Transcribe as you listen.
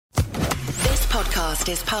podcast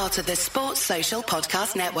is part of the Sports Social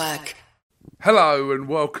Podcast Network. Hello and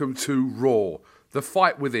welcome to Raw, The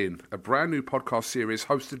Fight Within, a brand new podcast series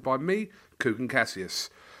hosted by me, Kugan Cassius.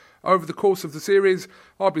 Over the course of the series,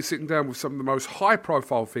 I'll be sitting down with some of the most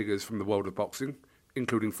high-profile figures from the world of boxing,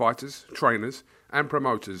 including fighters, trainers and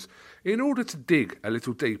promoters, in order to dig a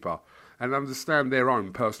little deeper and understand their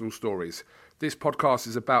own personal stories. This podcast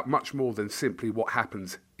is about much more than simply what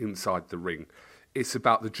happens inside the ring. It's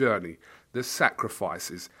about the journey, the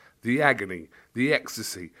sacrifices, the agony, the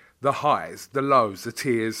ecstasy, the highs, the lows, the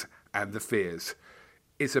tears and the fears.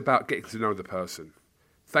 It's about getting to know the person.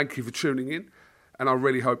 Thank you for tuning in, and I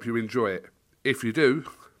really hope you enjoy it. If you do,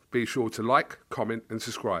 be sure to like, comment and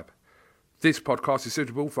subscribe. This podcast is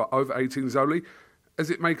suitable for over 18s only, as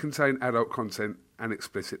it may contain adult content and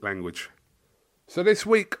explicit language. So this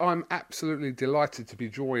week I'm absolutely delighted to be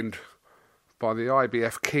joined by the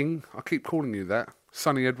IBF King. I keep calling you that.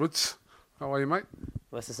 Sonny Edwards. How are you, mate?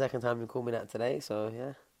 Well, it's the second time you called me that today, so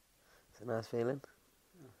yeah, it's a nice feeling.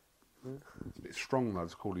 It's a bit strong though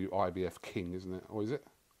to call you IBF King, isn't it? Or is it?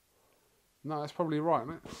 No, that's probably right,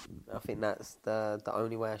 isn't it? I think that's the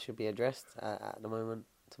only way I should be addressed at the moment,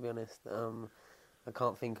 to be honest. I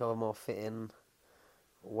can't think of a more fitting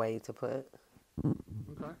way to put it.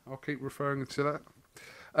 Okay, I'll keep referring to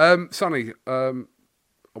that. Sonny, I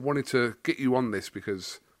wanted to get you on this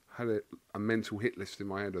because I had a mental hit list in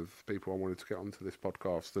my head of people I wanted to get onto this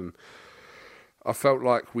podcast, and I felt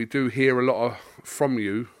like we do hear a lot from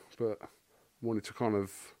you, but wanted to kind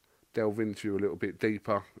of delve into you a little bit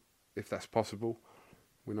deeper, if that's possible.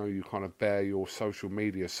 We know you kind of bear your social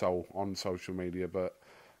media soul on social media, but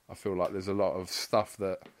I feel like there's a lot of stuff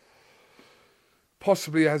that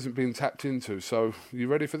possibly hasn't been tapped into. So, you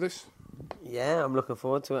ready for this? Yeah, I'm looking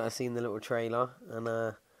forward to it. I've seen the little trailer,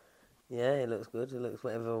 and yeah, it looks good. It looks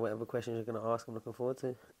whatever questions you're going to ask, I'm looking forward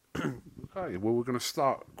to. Okay, well, we're going to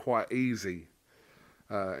start quite easy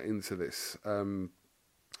into this.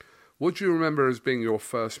 What do you remember as being your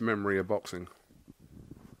first memory of boxing?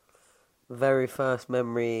 Very first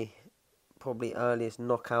memory, probably earliest,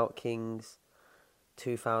 Knockout Kings,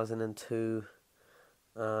 2002.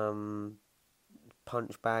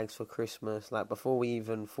 Punch bags for Christmas. Like, before we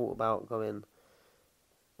even thought about going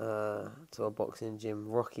to a boxing gym,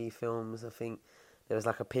 Rocky films. I think there was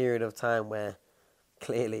like a period of time where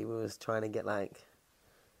clearly we was trying to get like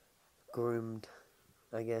groomed,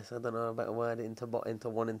 I guess, I don't know a better word, into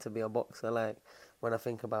wanting to be a boxer. Like, when I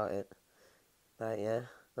think about it, like, yeah,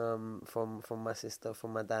 from my sister,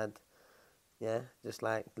 from my dad, yeah, just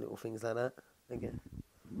like little things like that, I guess.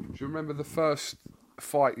 Do you remember the first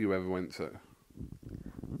fight you ever went to?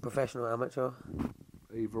 Professional, amateur?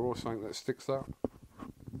 Either or, something that sticks out?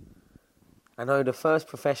 I know the first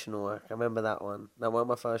professional, I remember that one. That wasn't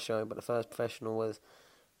my first show, but the first professional was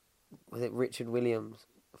it Richard Williams,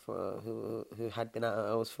 who had been out at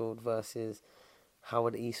Earlsfield versus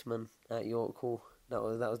Howard Eastman at York Hall. That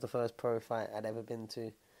was the first pro fight I'd ever been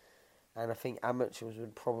to. And I think amateurs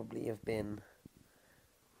would probably have been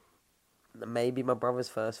maybe my brother's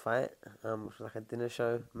first fight, which was like a dinner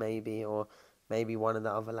show, maybe, or maybe one of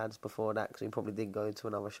the other lads before that, because we probably did go to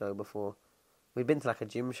another show before. We'd been to like a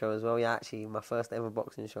gym show as well. Yeah, actually, my first ever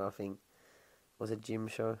boxing show, I think, was a gym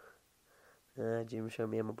show. Gym show,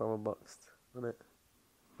 me and my brother boxed on it.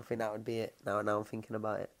 I think that would be it. Now I'm thinking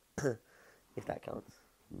about it, if that counts.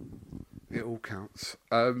 It all counts.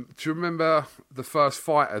 Do you remember the first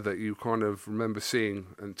fighter that you kind of remember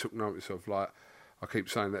seeing and took notice of? Like, I keep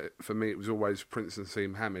saying that for me it was always Prince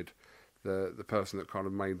Naseem Hamed, the person that kind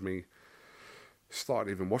of made me start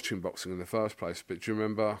even watching boxing in the first place. But do you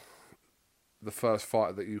remember the first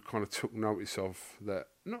fighter that you kind of took notice of that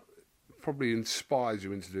not probably inspires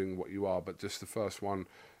you into doing what you are, but just the first one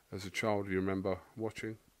as a child you remember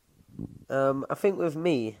watching? I think with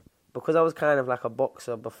me, because I was kind of like a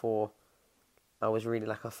boxer before I was really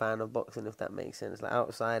like a fan of boxing, if that makes sense. Like,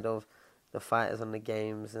 outside of the fighters on the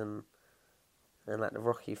games and like the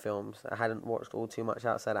Rocky films, I hadn't watched all too much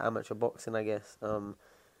outside of amateur boxing, I guess.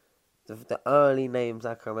 The early names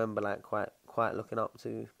I can remember, like quite looking up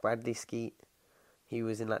to, Bradley Skeet. He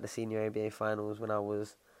was in like the senior ABA finals when I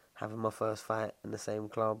was having my first fight in the same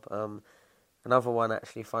club. Another one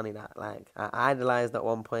actually funny that like I idolized at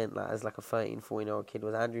one point, like as like a 13, 14-year-old kid,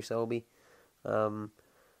 was Andrew Selby. And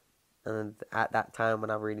at that time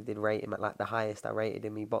when I really did rate him at like the highest I rated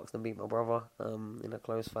him, he boxed and beat my brother in a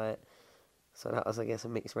close fight. So that was, I guess, a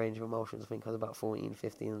mixed range of emotions. I think I was about 14,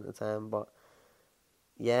 15 at the time, but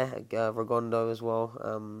yeah, Rigondo as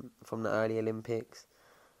well, from the early Olympics.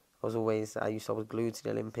 I was glued to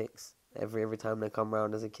the Olympics every time they come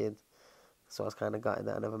round as a kid. So I was kind of gutted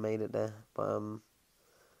that I never made it there. But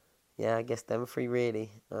yeah, I guess them three really.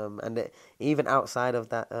 Even outside of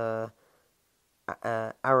that,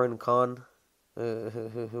 Aaron Khan,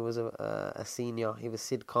 who was a senior, he was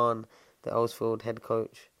Sid Khan, the Earlsfield head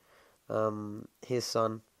coach, his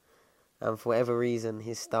son. And for whatever reason,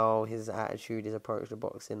 his style, his attitude, his approach to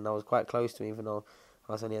boxing, I was quite close to him, even though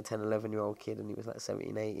I was only a 10, 11-year-old kid and he was like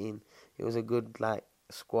 17, 18. It was a good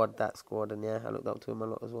squad, and yeah, I looked up to him a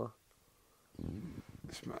lot as well.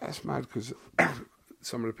 That's mad because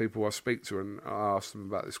some of the people I speak to and I ask them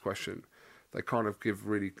about this question, they kind of give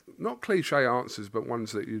really, not cliche answers, but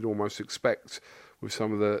ones that you'd almost expect with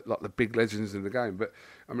some of the big legends in the game. But,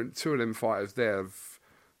 I mean, two of them fighters there have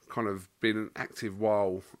kind of been active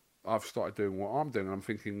while I've started doing what I'm doing. And I'm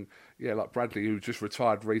thinking, yeah, like Bradley, who just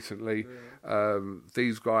retired recently. Yeah.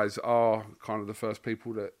 These guys are kind of the first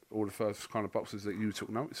people or the first kind of boxers that you took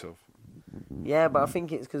notice of. Yeah, but I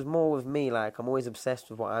think it's because more with me, I'm always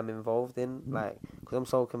obsessed with what I'm involved in, because I'm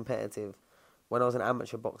so competitive. When I was an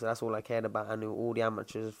amateur boxer, that's all I cared about. I knew all the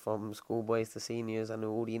amateurs from schoolboys to seniors. I knew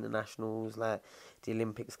all the internationals, the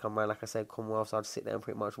Olympics come around, like I said, Commonwealth, so I'd sit there and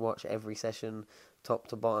pretty much watch every session, top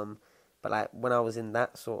to bottom. But when I was in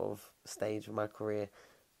that sort of stage of my career,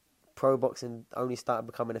 pro boxing only started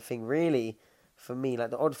becoming a thing really for me.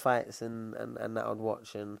 The odd fights and that I'd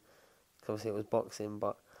watch, and obviously it was boxing.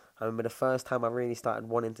 But I remember the first time I really started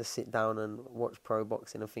wanting to sit down and watch pro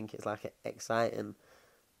boxing and think it's exciting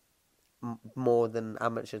more than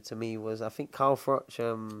amateur to me was, I think, Carl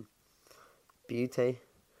Froch, Butte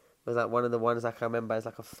was one of the ones I can remember as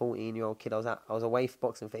a 14-year-old kid. I was away for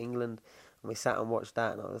boxing for England, and we sat and watched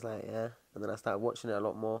that, and I was like, yeah. And then I started watching it a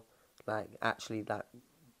lot more, actually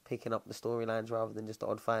picking up the storylines rather than just the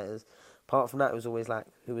odd fighters. Apart from that, it was always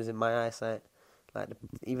who was in my eyesight,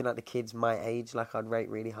 even the kids my age, I'd rate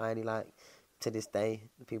really highly, to this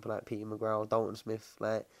day, people like Peter McGraw, Dalton Smith,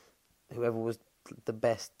 whoever was the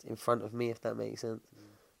best in front of me, if that makes sense.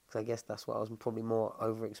 Because I guess that's what I was probably more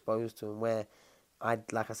overexposed to, and where I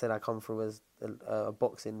come through as a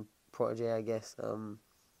boxing protege, I guess.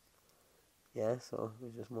 Yeah, so it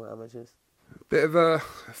was just more amateurs. Bit of a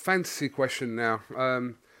fantasy question now.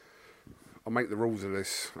 I'll make the rules of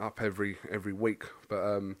this up every week,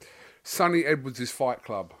 but Sonny Edwards' Fight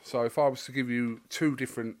Club. So if I was to give you two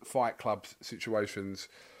different Fight Club situations,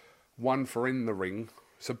 one for in the ring.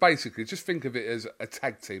 So basically, just think of it as a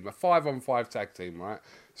tag team, a 5-on-5 tag team, right?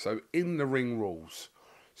 So in the ring rules.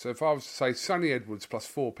 So if I was to say Sonny Edwards plus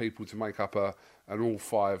 4 people to make up an all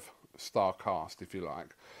 5-star cast, if you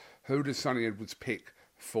like, who does Sonny Edwards pick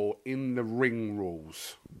for in the ring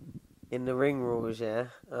rules? In the ring rules, yeah.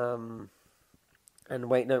 And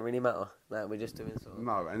weight don't really matter. We're just doing sort of...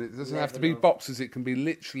 No, and it doesn't have to be boxers. It can be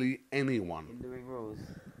literally anyone. In the ring rules.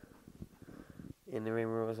 In the ring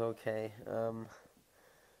rules, okay. I'm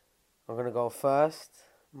going to go first,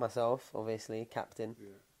 myself, obviously, captain.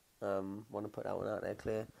 Yeah. Want to put that one out there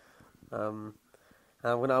clear. And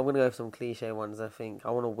I'm gonna go for some cliche ones. I think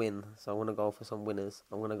I want to win, so I want to go for some winners.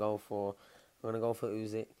 I'm gonna go for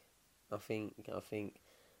Usyk. I think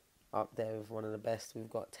up there with one of the best we've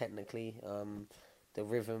got technically. The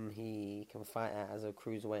rhythm he can fight at as a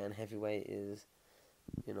cruiserweight and heavyweight is,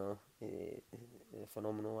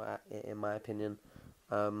 phenomenal in my opinion.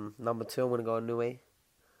 Number 2, I'm gonna go Inoue.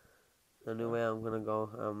 I'm gonna go.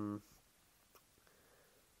 I'm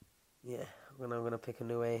gonna pick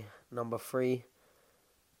Inoue. Number 3,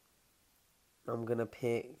 I'm gonna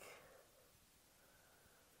pick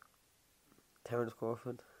Terence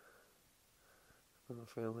Crawford. Number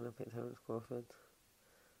 3, I'm gonna pick Terence Crawford.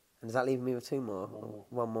 And does that leave me with 2 more?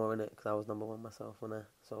 One more in it, because I was number 1 myself, wasn't I?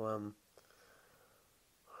 So I'm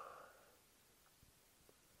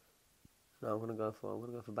gonna go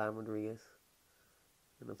for Bam Rodriguez.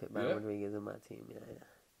 I'm gonna pick Bam Rodriguez in my team. Yeah.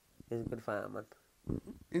 He's a good fighter, man.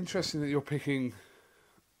 Interesting that you're picking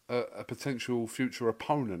a potential future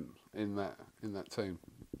opponent in that team.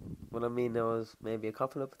 Well, I mean, there was maybe a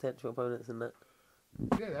couple of potential opponents in that.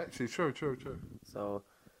 Yeah, actually, true. So,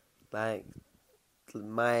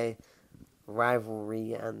 my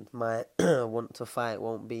rivalry and my want to fight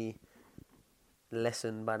won't be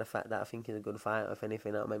lessened by the fact that I think he's a good fighter. If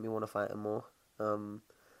anything, that'll make me want to fight him more.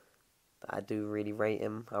 I do really rate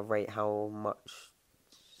him. I rate how much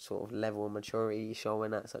sort of level of maturity he's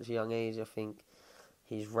showing at such a young age. I think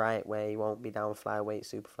he's right where he won't be down flyweight,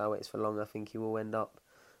 super flyweights for long. I think he will end up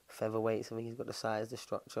featherweights. I think he's got the size, the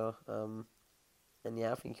structure. And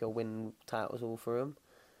yeah, I think he'll win titles all for him.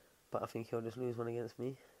 But I think he'll just lose one against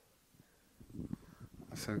me.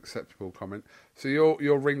 That's an acceptable comment. So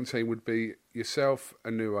your ring team would be yourself,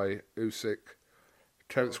 Inoue, Usyk,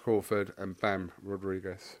 Terence Crawford, and Bam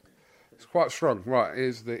Rodriguez. It's quite strong. Right,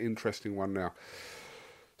 here's the interesting one now.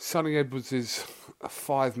 Sonny Edwards is a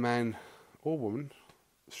 5-man or woman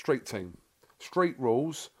street team. Street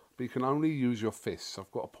rules, but you can only use your fists.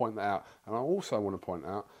 I've got to point that out. And I also want to point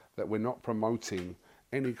out that we're not promoting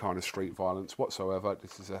any kind of street violence whatsoever.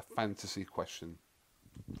 This is a fantasy question.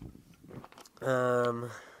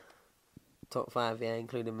 Top 5, yeah,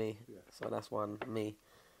 including me. Yeah. So that's 1, me,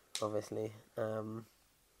 obviously.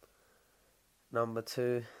 Number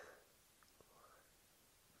 2,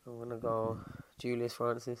 I'm going to go Julius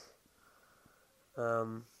Francis. I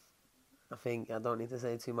think I don't need to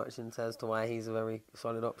say too much in terms to why he's a very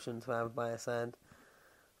solid option to have by a side.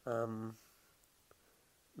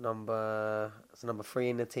 Number 3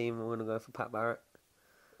 in the team, I'm going to go for Pat Barrett.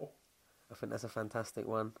 I think that's a fantastic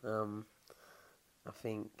one. I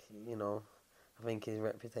think his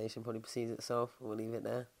reputation probably precedes itself. We'll leave it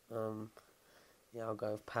there. Yeah, I'll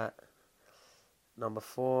go with Pat. Number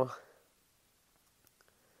 4,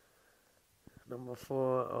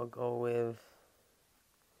 I'll go with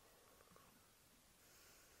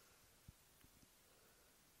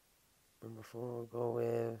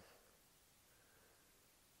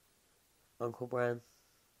Uncle Brian.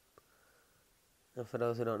 And for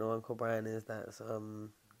those who don't know, Uncle Brian that's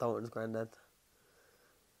Dalton's granddad.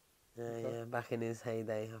 Yeah, back in his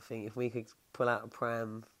heyday, I think if we could pull out a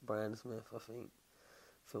prime Brian Smith, I think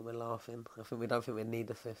we're laughing. We don't think we'd need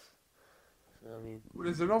the 5th. You know what I mean? Well,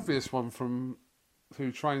 there's an obvious one from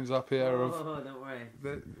who trains up here. Don't worry.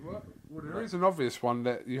 Well, there is an obvious one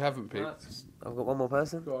that you haven't picked. I've got one more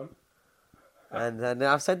person. Go on. And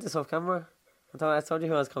I've said this off camera. I told you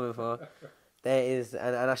who I was coming for. There is,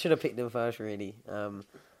 and I should have picked him first, really,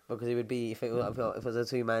 because it would be if it was a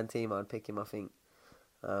 2-man team, I'd pick him. I think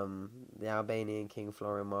the Albanian King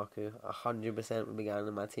Florian Marku 100% would be going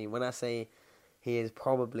on my team. When I say he is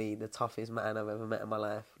probably the toughest man I've ever met in my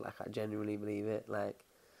life, like I genuinely believe it. Like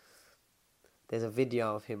there's a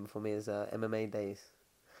video of him from his MMA days.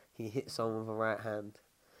 He hits someone with a right hand,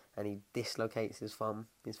 and he dislocates his thumb.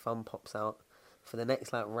 His thumb pops out for the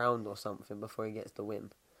next round or something before he gets the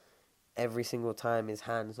win. Every single time his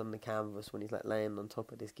hand's on the canvas when he's laying on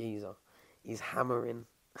top of this geezer, he's hammering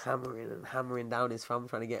down his thumb,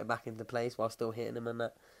 trying to get it back into place while still hitting him and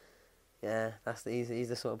that. Yeah, he's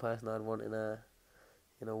the sort of person I'd want in a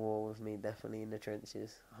war with me, definitely in the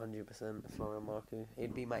trenches, 100%. Florian Marku,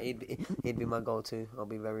 he'd be my go-to. I'll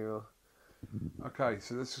be very real. Okay,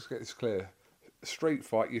 so let's just get this clear. Street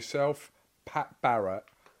fight: yourself, Pat Barrett,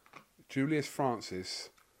 Julius Francis,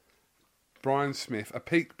 Brian Smith, a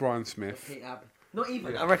peak Brian Smith. Not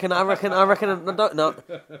even. Yeah. I reckon. No.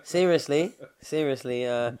 Seriously.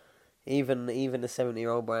 Even the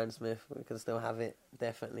 70-year-old Brian Smith, we can still have it,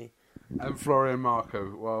 definitely. And Florian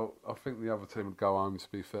Marku. Well, I think the other team would go home, to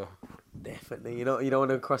be fair. Definitely. You don't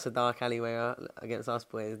want to cross a dark alleyway against us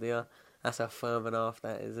boys, do you? That's a firm and half,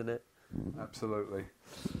 that, isn't it? Absolutely.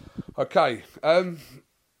 Okay.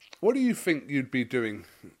 What do you think you'd be doing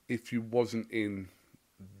if you wasn't in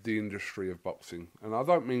the industry of boxing? And I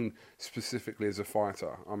don't mean specifically as a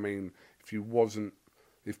fighter. I mean,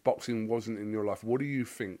 if boxing wasn't in your life, what do you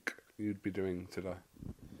think you'd be doing today?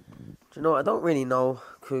 Do you know, I don't really know,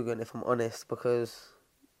 Coogan, if I'm honest, because,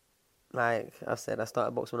 like I said, I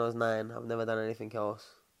started boxing when I was 9. I've never done anything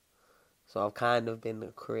else. So I've kind of been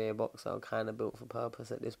a career boxer. I'm kind of built for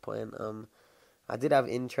purpose at this point. I did have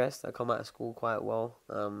interest. I come out of school quite well.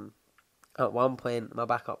 At one point, my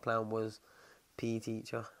backup plan was PE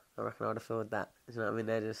teacher. I reckon I would have filled that. You know what I mean?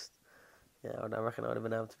 I reckon I would have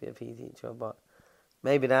been able to be a PE teacher. But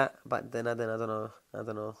maybe that. But then I don't know.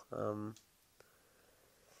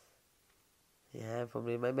 Yeah,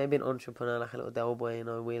 probably. Maybe an entrepreneur, like a little Del Boy,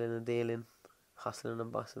 wheeling and dealing, hustling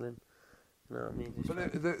and bustling. You know what I mean?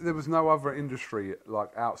 But there was no other industry,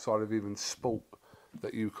 like outside of even sport,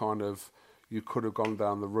 that you could have gone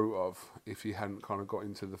down the route of if you hadn't kind of got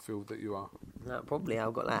into the field that you are? No, probably.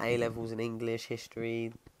 I've got A levels in English,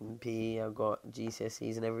 history, PE. I've got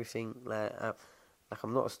GCSEs and everything.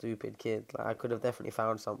 I'm not a stupid kid. I could have definitely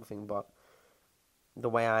found something, but the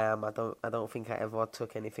way I am, I don't think I ever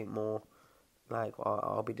took anything more.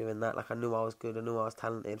 I'll be doing that. I knew I was good. I knew I was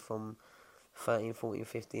talented from 13, 14,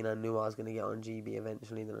 15. I knew I was going to get on GB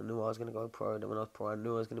eventually. Then I knew I was going to go pro. Then when I was pro, I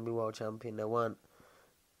knew I was going to be world champion. There weren't.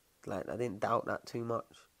 I didn't doubt that too much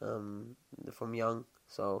from young.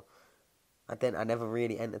 So I never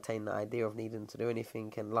really entertained the idea of needing to do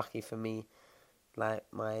anything. And lucky for me, my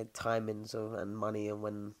timings and money, and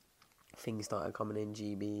when things started coming in,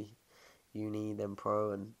 GB, uni, then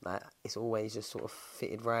pro, and it's always just sort of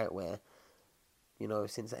fitted right where,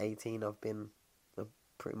 since 18 I've been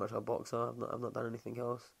pretty much a boxer. I've not done anything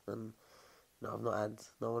else, and I've not had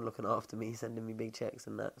no one looking after me, sending me big checks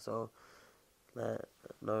and that. So Like,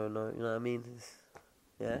 no, you know what I mean?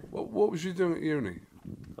 Yeah. What was you doing at uni?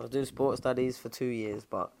 I was doing sports studies for 2 years,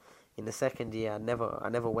 but in the second year, I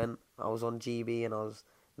never went. I was on GB and I was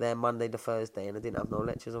there Monday to Thursday, and I didn't have no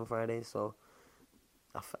lectures on Fridays, so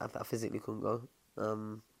I physically couldn't go.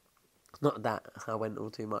 Not that I went all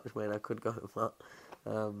too much when I could go, but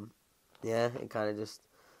yeah, it kind of just,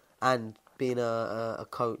 and being a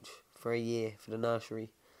coach for a year for the nursery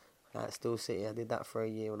at Still City, I did that for a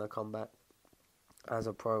year when I come back as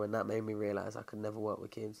a pro, and that made me realise I could never work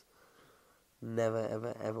with kids.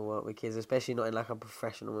 Never, ever work with kids, especially not in like a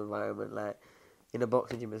professional environment. Like in a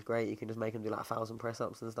boxing gym, it's great. You can just make them do like 1,000 press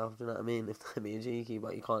ups and stuff. Do you know what I mean? If they're being cheeky,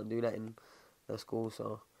 but you can't do that in a school.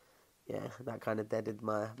 So yeah, that kind of deaded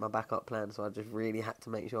my backup plan. So I just really had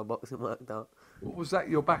to make sure boxing worked out. What was that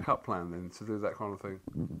your backup plan then, to do that kind of thing?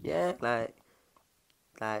 Yeah, like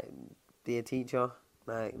be a teacher.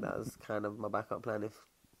 Like that was kind of my backup plan. If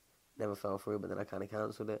never fell through, but then I kind of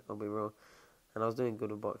cancelled it. I'll be real. And I was doing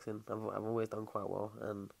good with boxing. I've always done quite well,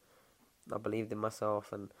 and I believed in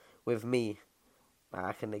myself. And with me,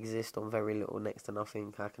 I can exist on very little, next to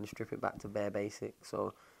nothing. I can strip it back to bare basics.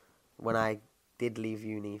 So when I did leave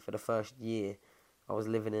uni for the first year, I was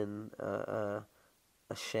living in a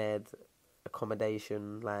shared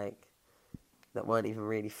accommodation, like that weren't even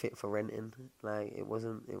really fit for renting. Like it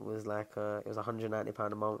wasn't. It was like it was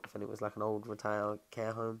 £190 a month, and it was like an old retired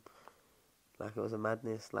care home. Like, it was a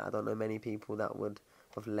madness. Like, I don't know many people that would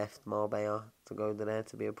have left Marbella to go there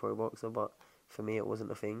to be a pro boxer, but for me, it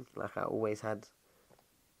wasn't a thing. Like, I always had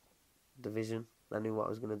the vision. I knew what I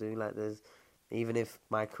was going to do. Like, even if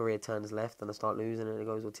my career turns left and I start losing and it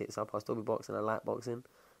goes all tits up, I'll still be boxing. I like boxing.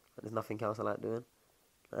 But there's nothing else I like doing.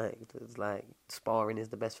 Like, it's like, sparring is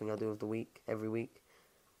the best thing I do of the week, every week.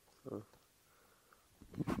 So.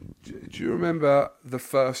 Do you remember the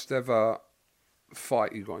first ever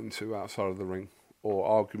fight you got into outside of the ring, or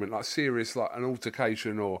argument, like serious, like an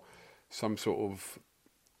altercation or some sort of,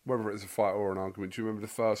 whether it's a fight or an argument? Do you remember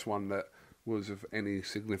the first one that was of any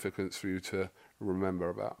significance for you to remember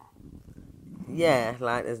about? Yeah,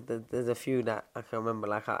 like there's a few that I can remember.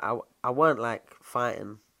 Like I weren't like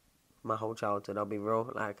fighting my whole childhood. I'll be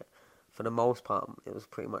real. Like for the most part, it was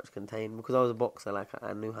pretty much contained because I was a boxer. Like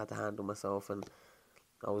I knew how to handle myself, and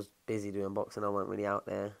I was busy doing boxing. I wasn't really out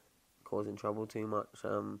there causing trouble too much.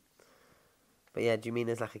 But yeah, do you mean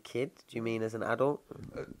as like a kid? Do you mean as an adult?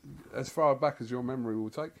 As far back as your memory will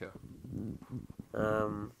take you.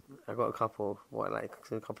 I got a couple.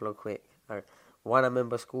 A couple of quick. One I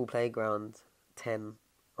remember school playground, 10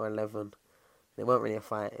 or 11. It wasn't really a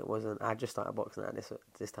fight. It wasn't. I just started boxing at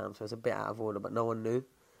this time, so it's a bit out of order. But no one knew.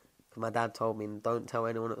 Because my dad told me, don't tell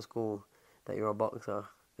anyone at school that you're a boxer.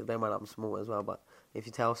 Because bear in mind I'm small as well. But if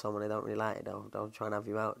you tell someone they don't really like it, they'll try and have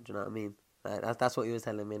you out. Do you know what I mean? Like, that's what he was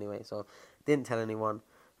telling me anyway. So didn't tell anyone.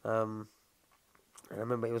 And I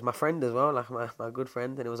remember it was my friend as well, like my good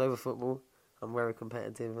friend, and it was over football. I'm very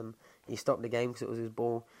competitive, and he stopped the game because it was his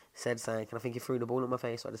ball. Said something, and I think he threw the ball in my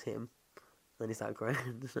face, so I just hit him. And he started crying.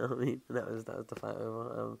 You know what I mean? And that was the fight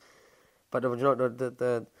over. But you know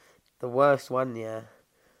the worst one, yeah.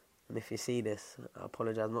 And if you see this, I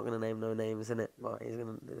apologise. I'm not gonna name no names in it, but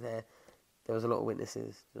there was a lot of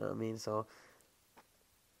witnesses. You know what I mean? So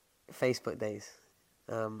Facebook days,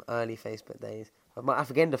 early Facebook days. I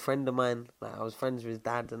forget a friend of mine. Like I was friends with his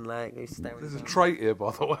dad, and like he used to stay with There's him. a trait here,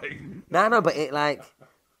 by the way. No, but it like.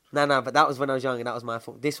 No, but that was when I was young, and that was my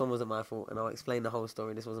fault. This one wasn't my fault, and I'll explain the whole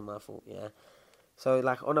story. This wasn't my fault, yeah. So,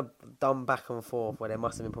 like, on a dumb back and forth, where there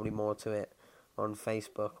must have been probably more to it, on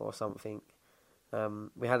Facebook or something,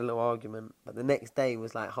 we had a little argument, but the next day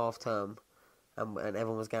was, like, half-term, and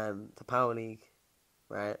everyone was going to Power League,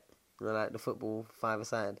 right? You know, like, the football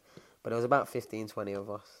five-a-side. But it was about 15, 20 of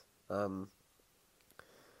us. But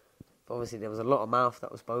obviously, there was a lot of mouth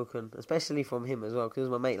that was spoken, especially from him as well, because he was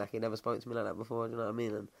my mate. Like, he never spoke to me like that before, do you know what I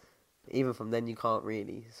mean? And even from then, you can't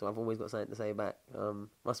really. So I've always got something to say back.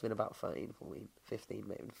 Must have been about 13, 14, 15,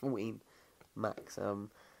 maybe 14 max. And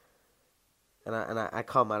I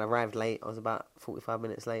come, I arrived late. I was about 45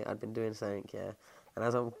 minutes late. I'd been doing something, yeah. And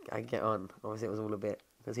as I get on, obviously it was all a bit,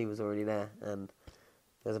 because he was already there. And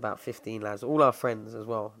there was about 15 lads, all our friends as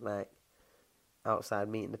well, like, outside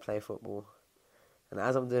meeting to play football. And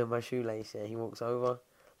as I'm doing my shoelace, yeah, he walks over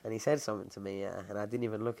and he said something to me, yeah, and I didn't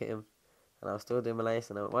even look at him. And I was still doing my lace,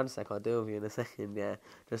 and I went, 1 sec, I'll deal with you in a second, yeah.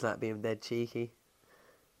 Just like being dead cheeky.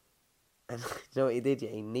 And you know what he did, yeah?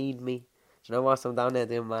 He kneed me. Do you know, whilst I'm down there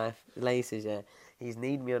doing my laces, yeah, he's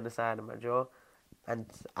kneed me on the side of my jaw. And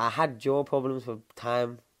I had jaw problems for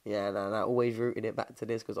time, yeah, and I always rooted it back to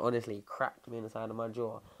this, because honestly, he cracked me in the side of my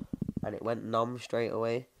jaw, and it went numb straight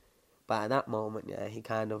away. But at that moment, yeah, he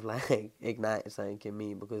kind of like ignited something in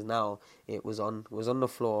me, because now it was on the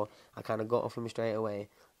floor. I kind of got off him straight away,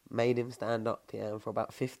 made him stand up, yeah, and for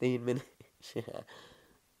about 15 minutes, yeah,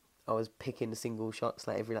 I was picking single shots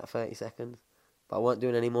like every like 30 seconds. But I wasn't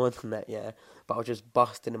doing any more than that, yeah. But I was just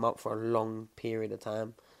busting him up for a long period of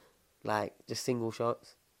time, like just single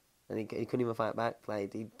shots, and he couldn't even fight back.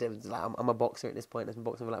 Like I'm a boxer at this point. I've been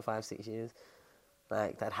boxing for like 5-6 years.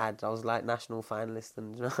 Like I was like national finalist,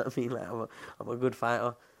 and you know what I mean. Like I'm a good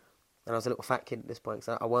fighter, and I was a little fat kid at this point.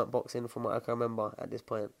 So I weren't boxing from what I can remember at this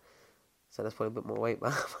point. So there's probably a bit more weight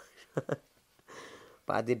back.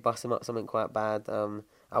 But I did bust him up something quite bad.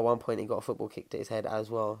 At one point he got a football kicked at his head as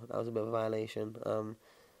well. That was a bit of a violation.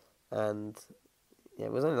 And yeah,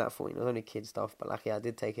 it was only like 14. It was only kid stuff. But like, yeah, I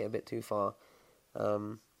did take it a bit too far.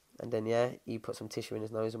 And then yeah, he put some tissue in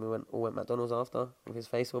his nose, and we all went McDonald's after with his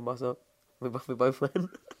face all bust up. We both went.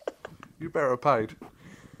 You better have paid.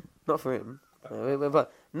 Not for him.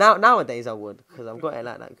 But nowadays I would, because I've got it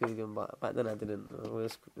like that Coogan, but back then I didn't. We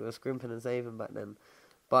were scrimping and saving back then.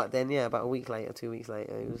 But then yeah, about a week later, 2 weeks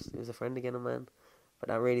later, he was a friend again, man. But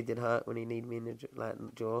that really did hurt when he kneed me in the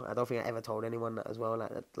jaw. I don't think I ever told anyone that as well.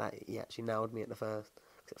 Like he actually nailed me at the first,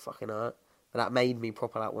 because it fucking hurt. But that made me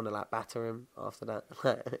proper like want to like batter him after that.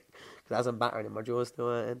 Because as I'm battering him, my jaw's still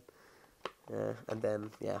hurting. Yeah, and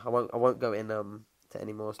then yeah, I won't go in to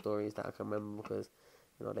any more stories that I can remember, because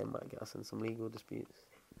you know they might get us in some legal disputes.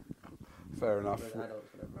 Fair enough. Okay,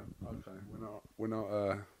 we're not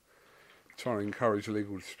trying to encourage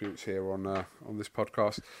legal disputes here on this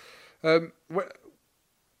podcast.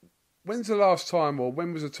 When's the last time, or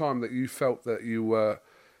when was the time that you felt that you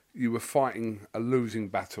were fighting a losing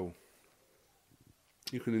battle?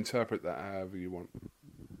 You can interpret that however you want.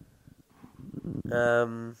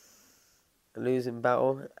 A losing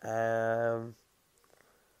battle.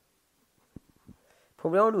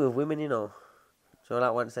 Probably only with women, you know. So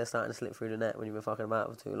like once they're starting to slip through the net when you've been fucking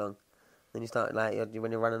about for too long, then you start like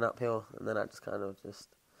when you're running uphill, and then I just kind of just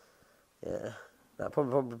yeah. Like,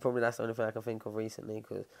 probably that's the only thing I can think of recently,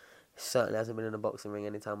 because it certainly hasn't been in a boxing ring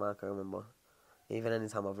any time I can remember. Even any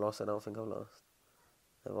time I've lost, I don't think I've lost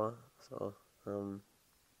ever. So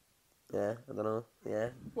yeah, I don't know. Yeah.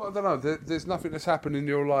 Well, I don't know. There's nothing that's happened in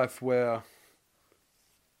your life where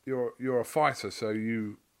you're a fighter, so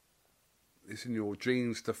it's in your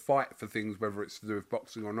genes to fight for things, whether it's to do with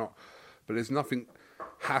boxing or not. But there's nothing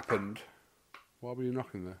happened. Why were you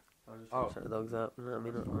knocking there? Shut the dogs up. You know what I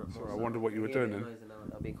mean? Sorry, I wonder what you were doing then.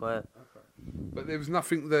 I'll be quiet. Okay. But there was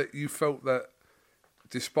nothing that you felt that,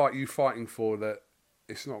 despite you fighting for, that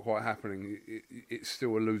it's not quite happening. It's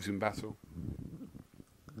still a losing battle.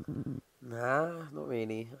 Nah, not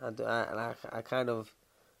really. I kind of,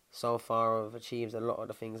 so far, have achieved a lot of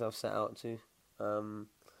the things I've set out to. And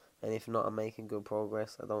if not, I'm making good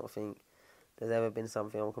progress. I don't think there's ever been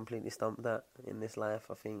something I'm completely stumped at in this life.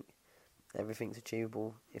 I think everything's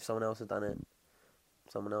achievable. If someone else has done it,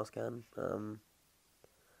 someone else can.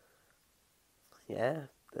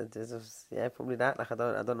 Probably that. Like I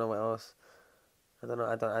don't know what else. I don't know.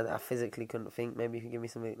 I physically couldn't think. Maybe you could give me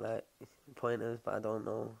some like pointers, but I don't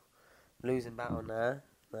know. Losing battle, nah.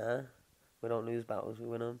 We don't lose battles. We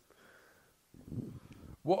win them.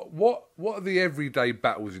 What are the everyday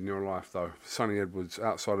battles in your life though, Sonny Edwards,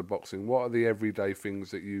 outside of boxing? What are the everyday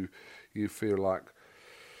things that you feel like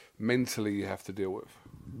mentally you have to deal with?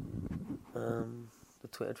 The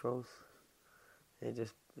Twitter trolls. It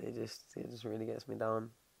just really gets me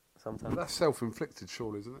down. Sometimes that's self-inflicted,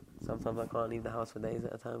 surely, isn't it? Sometimes I can't leave the house for days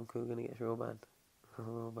at a time. Coogan, it gets real bad,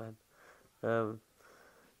 real bad.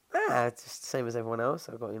 It's just the same as everyone else.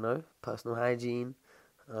 I've got personal hygiene,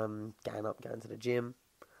 going to the gym,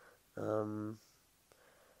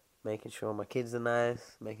 making sure my kids are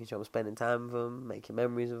nice, making sure I'm spending time with them, making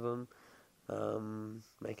memories with them,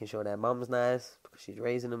 making sure their mum's nice because she's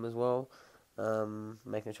raising them as well,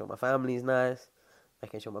 making sure my family's nice,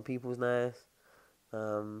 making sure my people's nice. I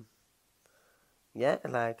don't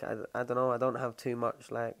know, I don't have too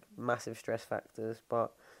much like massive stress factors,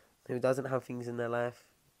 but who doesn't have things in their life?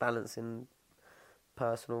 Balancing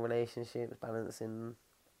personal relationships, balancing,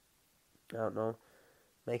 I don't know,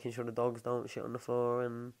 making sure the dogs don't shit on the floor,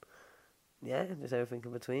 and yeah, just everything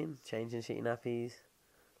in between. Changing shitty nappies,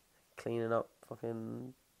 cleaning up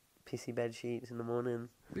fucking pissy bed sheets in the morning.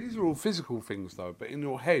 These are all physical things though, but in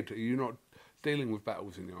your head, are you not dealing with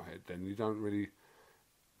battles in your head then? You don't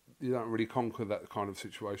really conquer that kind of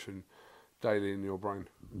situation daily in your brain?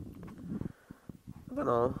 I don't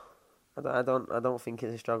know. I don't think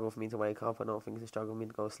it's a struggle for me to wake up. I don't think it's a struggle for me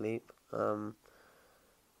to go to sleep. I'm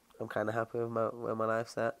kind of happy with where my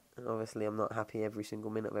life's at. And obviously, I'm not happy every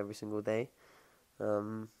single minute of every single day.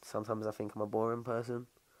 Sometimes I think I'm a boring person.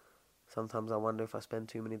 Sometimes I wonder if I spend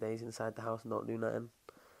too many days inside the house and not do nothing.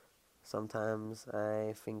 Sometimes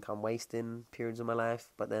I think I'm wasting periods of my life,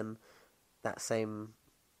 but then just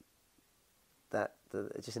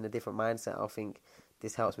in a different mindset, I'll think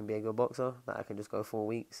this helps me be a good boxer, that I can just go 4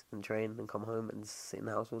 weeks and train and come home and sit in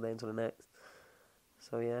the house all day until the next.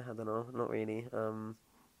 So yeah, I don't know, not really.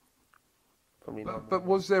 Probably not. But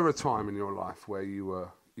was there a time in your life where you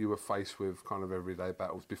were faced with kind of everyday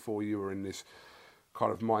battles before you were in this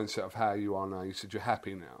kind of mindset of how you are now? You said you're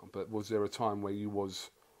happy now, but was there a time where you was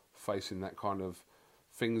facing that kind of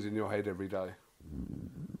things in your head every day?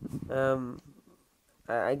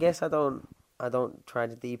 I guess I don't try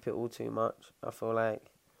to deep it all too much. I feel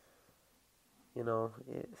like,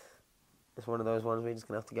 it's one of those ones where you're just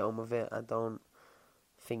gonna have to get on with it. I don't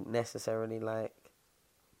think necessarily like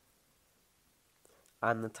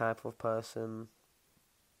I'm the type of person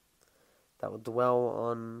that would dwell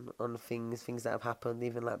on things that have happened,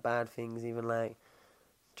 even like bad things, even like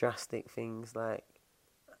drastic things. Like,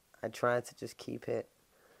 I try to just keep it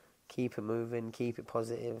moving, keep it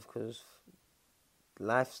positive, because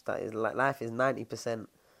life is 90%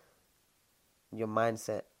 your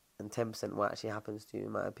mindset and 10% what actually happens to you.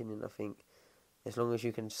 In my opinion, I think as long as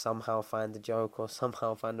you can somehow find the joke or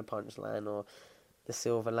somehow find the punchline or the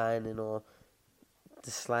silver lining or the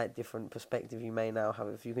slight different perspective you may now have,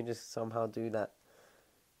 if you can just somehow do that,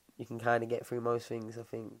 you can kind of get through most things. I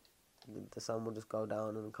think the sun will just go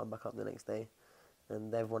down and come back up the next day,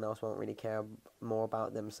 and everyone else won't really care more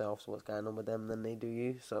about themselves, what's going on with them, than they do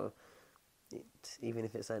you. So even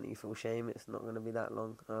if it's something you feel shame, it's not going to be that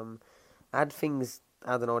long. I had things,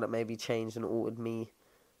 I don't know, that maybe changed and altered me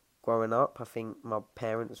growing up. I think my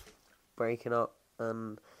parents breaking up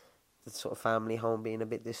and the sort of family home being a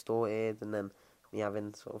bit distorted, and then me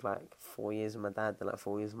having sort of like 4 years with my dad and like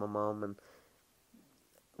 4 years with my mum, and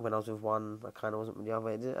when I was with one, I kind of wasn't with the other.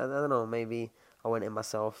 I don't know, maybe I went in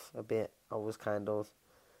myself a bit. I was kind of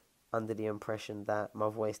under the impression that my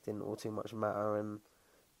voice didn't all too much matter, and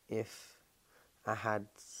if I had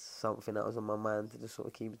something that was on my mind, to just sort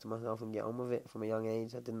of keep it to myself and get on with it from a young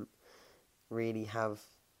age. I didn't really have,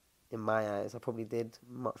 in my eyes, I probably did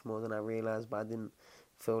much more than I realised, but I didn't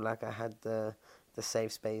feel like I had the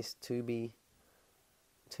safe space to be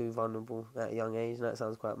too vulnerable at a young age. And that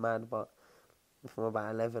sounds quite mad, but from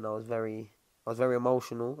about 11, I was very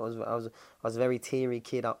emotional. I was a very teary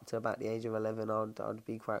kid up to about the age of 11. I'd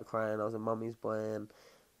be quite crying. I was a mummy's boy, and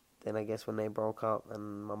then I guess when they broke up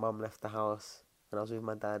and my mum left the house and I was with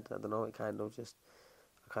my dad, I don't know, I kind of,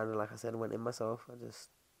 like I said, went in myself. I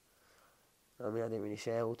didn't really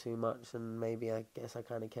share all too much, and maybe I guess I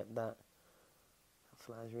kind of kept that. That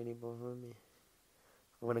fly's really bothering me.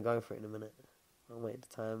 I'm going to go for it in a minute. I'll wait to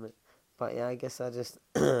time it. But yeah, I guess I just,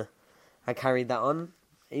 I carried that on.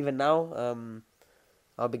 Even now,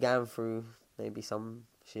 I'll be going through maybe some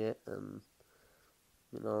shit, and,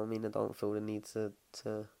 I don't feel the need to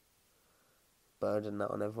burden that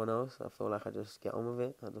on everyone else. I feel like I just get on with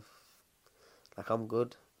it. I'm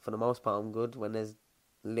good. For the most part, I'm good. When there's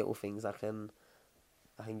little things, I can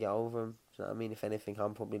get over them. Do you know what I mean? If anything,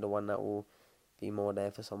 I'm probably the one that will be more there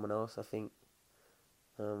for someone else, I think.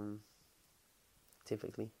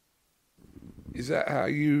 Typically. Is that how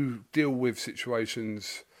you deal with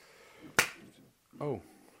situations? Oh,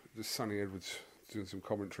 just Sonny Edwards doing some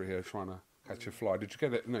commentary here, trying to catch a fly. Did you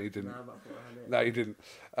get it? No, you didn't. No, but I thought I had it. No, you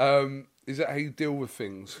didn't. Is that how you deal with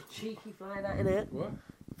things? Cheeky fly, that, innit? What?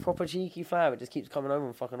 Proper cheeky fly. It just keeps coming over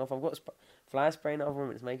and fucking off. I've got fly spray in the other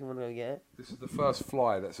room. It's making me want to go get it. This is the first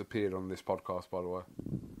fly that's appeared on this podcast, by the way.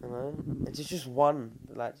 I know. It's just one.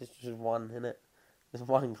 Like, just one, innit? There's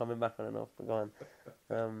one coming back on and off, but go on.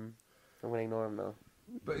 I'm going to ignore him now.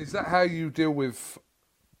 But is that how you deal with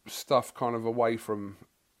stuff kind of away from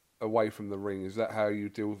the ring? Is that how you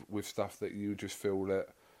deal with stuff that you just feel that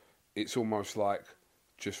it's almost like,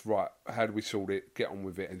 just right, how do we sort it, get on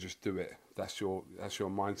with it and just do it? That's your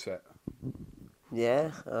mindset?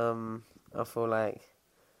 Yeah, I feel like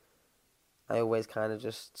I always kind of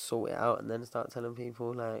just sort it out and then start telling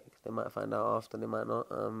people. Like, they might find out after, they might not.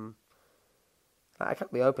 I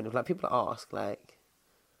can't be open. If like people ask, like,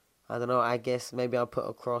 I don't know, I guess maybe I'll put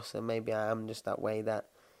across, and maybe I am just that way, that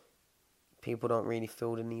people don't really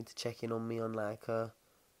feel the need to check in on me on like, oh,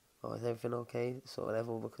 is everything okay sort of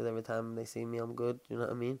level, because every time they see me, I'm good, you know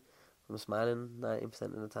what I mean? I'm smiling 90%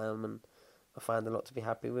 of the time, and I find a lot to be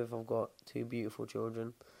happy with. I've got 2 beautiful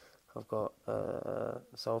children. I've got,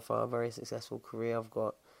 so far, a very successful career. I've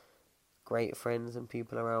got great friends and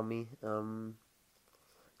people around me.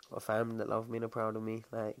 Got a family that love me and are proud of me.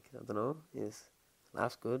 Like, I don't know,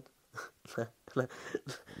 life's good.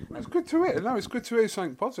 It's good to hear. No, it's good to hear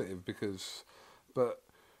something positive but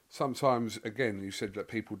sometimes, again, you said that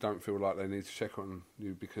people don't feel like they need to check on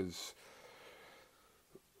you because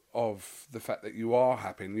of the fact that you are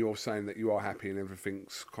happy, and you're saying that you are happy and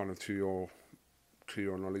everything's kind of to your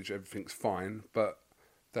knowledge, everything's fine, but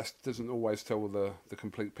that doesn't always tell the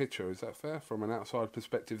complete picture. Is that fair? From an outside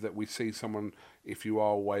perspective, that we see someone, if you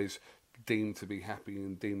are always deemed to be happy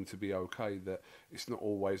and deemed to be okay, that it's not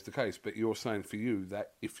always the case. But you're saying for you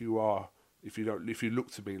that if you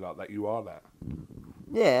look to be like that, you are that.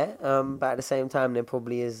 Yeah, but at the same time, there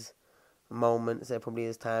probably is moments, there probably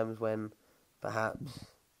is times when perhaps,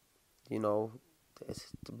 it's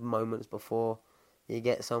moments before you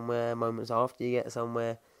get somewhere, moments after you get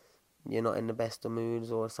somewhere, you're not in the best of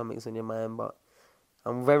moods or something's on your mind. But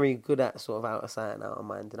I'm very good at sort of out of sight and out of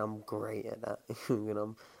mind, and I'm great at that.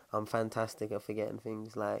 I'm fantastic at forgetting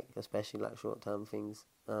things, especially short-term things.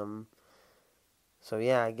 So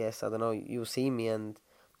yeah, I guess, I don't know, you'll see me, and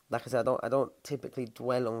like I said, I don't typically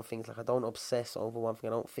dwell on things. I don't obsess over one thing.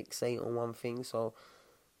 I don't fixate on one thing. So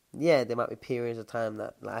yeah, there might be periods of time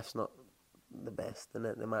that life's not the best, and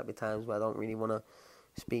there might be times where I don't really want to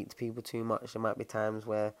speak to people too much. There might be times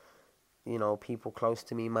where, people close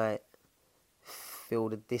to me might feel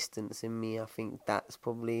the distance in me. I think that's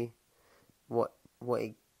probably what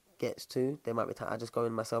it gets to. There might be times I just go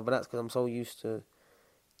in myself, but that's because I'm so used to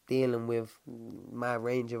dealing with my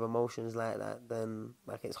range of emotions like that, then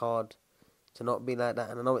it's hard to not be like that.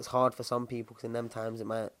 And I know it's hard for some people because in them times it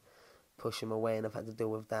might push them away, and I've had to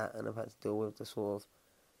deal with that, and I've had to deal with the sort of,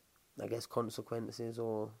 I guess, consequences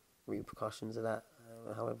or repercussions of that,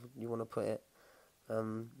 however you want to put it.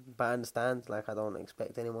 But I understand, I don't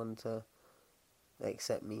expect anyone to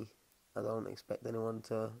accept me. I don't expect anyone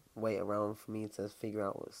to wait around for me to figure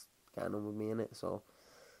out what's going on with me in it. So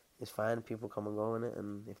it's fine. People come and go in it,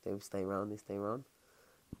 and if they stay around, they stay around.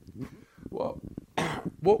 Well,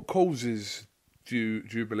 what causes do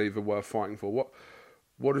you believe are worth fighting for?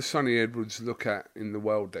 What does Sonny Edwards look at in the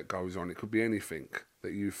world that goes on? It could be anything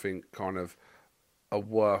that you think kind of are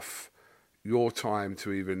worth your time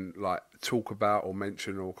to even talk about or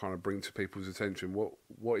mention or kind of bring to people's attention.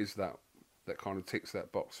 What is that kind of ticks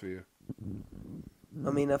that box for you? I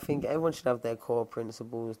mean, I think everyone should have their core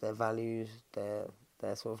principles, their values, their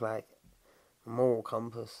sort of moral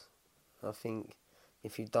compass. I think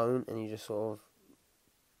if you don't, and you just sort of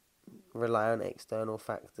rely on external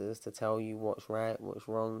factors to tell you what's right, what's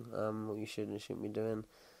wrong, what you should and shouldn't be doing,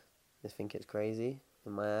 I think it's crazy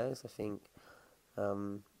in my eyes. I think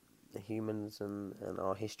the humans and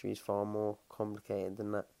our history is far more complicated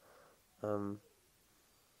than that.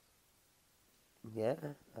 Yeah,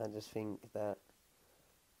 I just think that,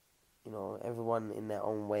 everyone in their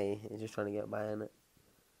own way is just trying to get by in it.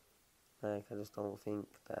 I just don't think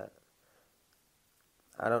that.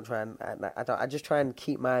 I just try and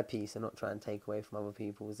keep my peace and not try and take away from other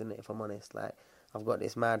people's, isn't it? If I'm honest, I've got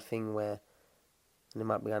this mad thing where, and it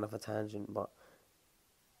might be going off a tangent, but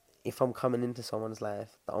if I'm coming into someone's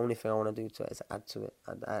life, the only thing I want to do to it is add to it.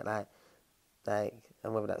 And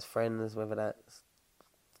whether that's friends, whether that's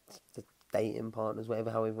the dating partners,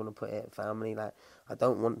 however you want to put it, family. I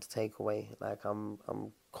don't want to take away. I'm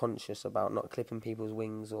conscious about not clipping people's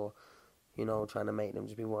wings or, trying to make them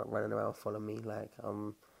just be running around following me. I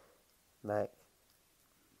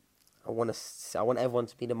want everyone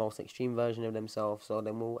to be the most extreme version of themselves, so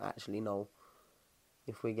then we'll actually know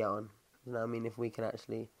if we get on. You know what I mean? If we can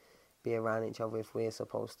actually be around each other, if we're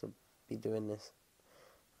supposed to be doing this.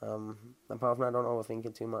 Apart from that, I don't overthink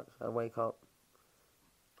it too much. I wake up,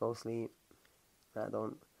 go sleep. I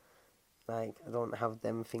don't have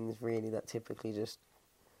them things really that typically just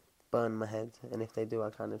burn my head, and if they do, I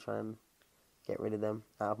kind of try and get rid of them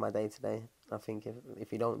out of my day to day. I think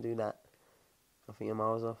if you don't do that, I think you're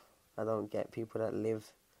miles off. I don't get people that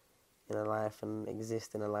live in a life and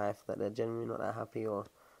exist in a life that they're generally not that happy or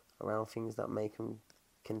around things that make them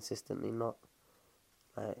consistently not.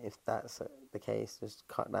 If that's the case, just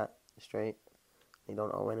cut that straight. You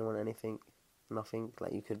don't owe anyone anything, nothing.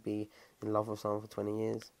 You could be in love with someone for 20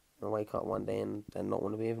 years and wake up one day and not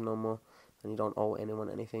want to be with them no more, and you don't owe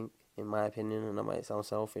anyone anything, in my opinion. And that might sound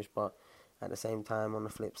selfish, but at the same time, on the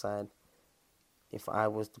flip side, if I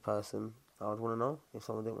was the person, I would want to know if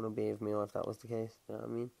someone didn't want to be with me, or if that was the case. You know what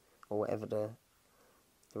I mean? Or whatever the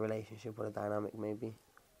relationship or the dynamic may be.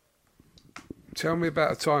 Tell me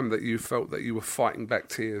about a time that you felt that you were fighting back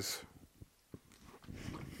tears.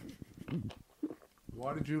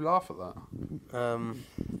 Why did you laugh at that?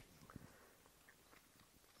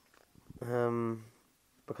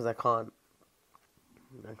 Because I can't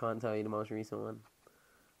tell you the most recent one.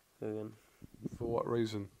 For what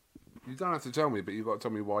reason? You don't have to tell me, but you've got to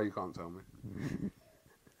tell me why you can't tell me.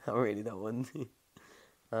 I really don't want to.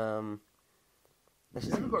 Let's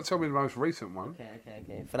just You've got to tell me the most recent one.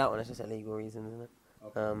 okay. For that one, it's just illegal reasons, isn't it?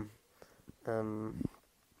 Okay.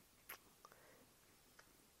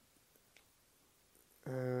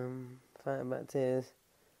 Fighting back tears.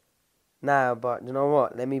 Nah, but you know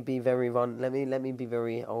what? Let me be very let me be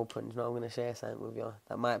very open. You know, I'm gonna share something with you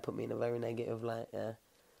that might put me in a very negative light. Yeah,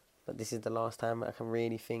 but this is the last time I can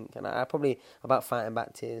really think, and I probably about fighting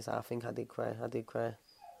back tears. I think I did cry.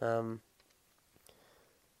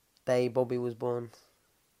 Day Bobby was born,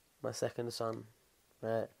 my second son,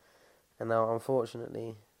 right? And now,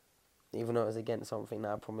 unfortunately, even though it was against something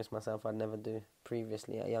that I promised myself I'd never do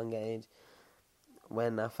previously at a younger age,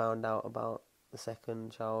 when I found out about the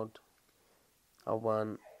second child, I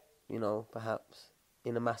weren't, perhaps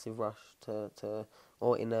in a massive rush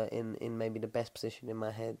or in maybe the best position in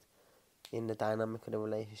my head, in the dynamic of the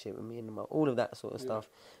relationship with me and all of that sort of stuff,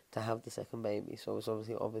 to have the second baby. So it's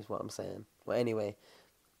obviously obvious what I'm saying. But anyway,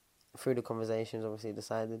 through the conversations, obviously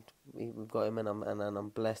decided we've got him, and I'm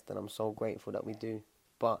blessed, and I'm so grateful that we do.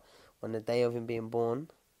 But on the day of him being born,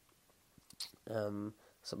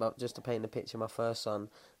 so about just to paint the picture, my first son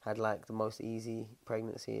had like the most easy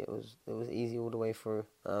pregnancy. It was easy all the way through.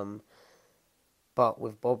 But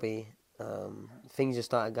with Bobby, things just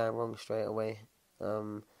started going wrong straight away.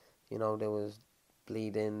 There was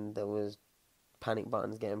bleeding, there was panic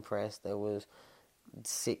buttons getting pressed, there was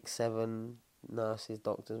 6, 7 nurses,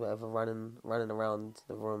 doctors, whatever, running around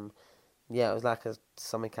the room. Yeah, it was like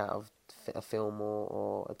something out of a film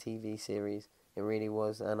or a TV series. It really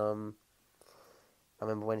was. And I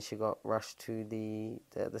remember when she got rushed to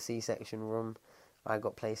the C-section room, I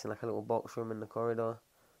got placed in like a little box room in the corridor,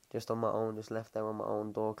 just on my own, just left there on my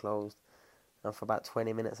own, door closed. And for about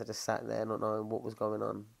 20 minutes, I just sat there not knowing what was going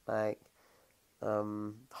on. Like,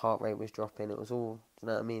 heart rate was dropping. It was all, you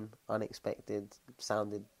know what I mean, unexpected,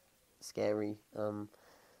 sounded scary.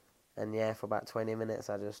 And yeah, for about 20 minutes,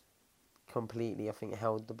 I just completely, I think,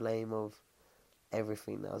 held the blame of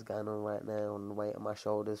everything that was going on right now on the weight of my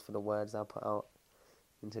shoulders for the words I put out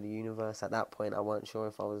into the universe. At that point, I weren't sure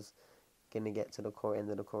if I was going to get to the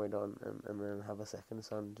end of the corridor and then have a second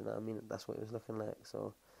son. Do you know what I mean? That's what it was looking like.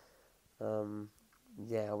 So,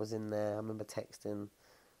 yeah, I was in there. I remember texting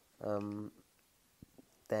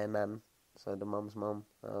their nan, so the mum's mum,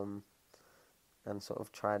 and sort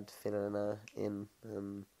of tried filling her in.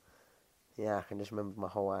 Yeah, I can just remember my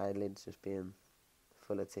whole eyelids just being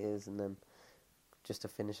full of tears. And then, just to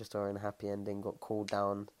finish the story in a happy ending, got called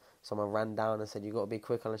down. Someone ran down and said, "You got to be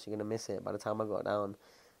quick unless you're going to miss it." By the time I got down,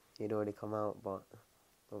 he'd already come out, but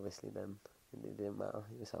obviously then it didn't matter.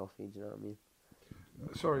 He was healthy, do you know what I mean?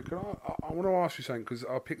 Sorry, can I want to ask you something, because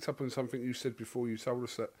I picked up on something you said before you told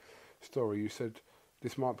us that story. You said,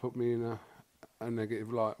 this might put me in a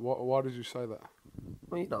negative light. Why did you say that?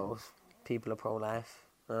 Well, people are pro-life.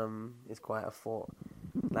 It's quite a thought.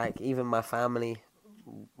 Like, even my family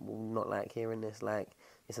will not like hearing this. Like,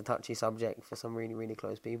 it's a touchy subject for some really, really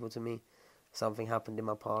close people to me. Something happened in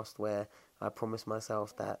my past where I promised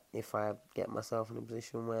myself that if I get myself in a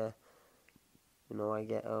position where, I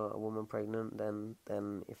get a woman pregnant, then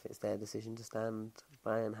if it's their decision to stand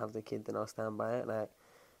by and have the kid, then I'll stand by it. Like,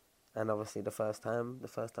 and obviously the first time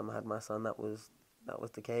I had my son, that was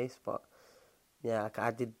the case. But yeah,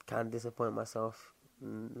 I did kind of disappoint myself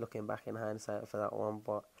looking back in hindsight for that one.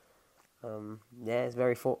 But yeah, it's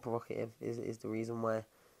very thought provocative. Is the reason why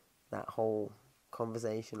that whole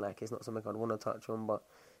conversation, like, it's not something I'd want to touch on, but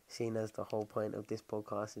seeing as the whole point of this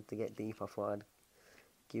podcast is to get deep, I thought I'd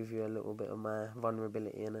give you a little bit of my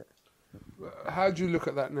vulnerability in it. How do you look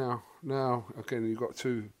at that now? Now, again, you've got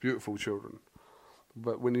 2 beautiful children,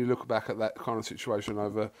 but when you look back at that kind of situation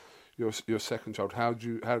over your second child, how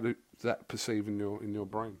does that perceive in your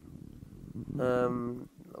brain?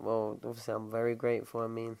 Well, obviously I'm very grateful. I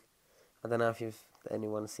mean, I don't know if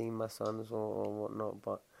anyone's seen my sons or whatnot,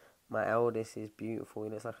 but my eldest is beautiful. He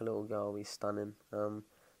looks like a little girl. He's stunning. Don't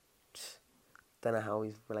know how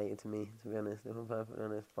he's related to me, to be honest, if I'm perfectly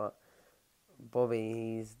honest. But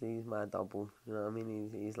Bobby, he's my double. You know what I mean?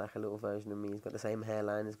 He's like a little version of me. He's got the same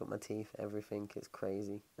hairline. He's got my teeth. Everything. It's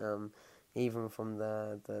crazy. Even from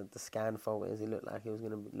the scan photos, he looked like he was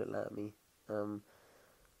gonna look like me. And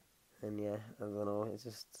yeah, I don't know. It's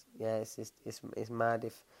just it's mad.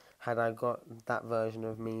 If had I got that version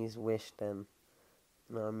of me's wish, then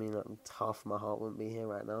you know what I mean, like, half of my heart wouldn't be here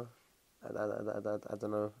right now. I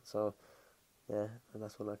don't know. So yeah,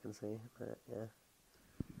 that's all I can say. Yeah.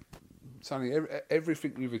 Sonny,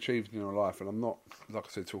 everything you've achieved in your life, and I'm not, like I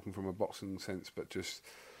said, talking from a boxing sense, but just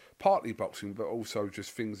partly boxing, but also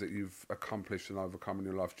just things that you've accomplished and overcome in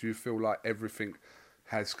your life. Do you feel like everything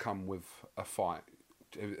has come with a fight?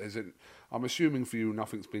 Is it, I'm assuming for you,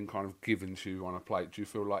 nothing's been kind of given to you on a plate. Do you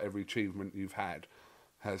feel like every achievement you've had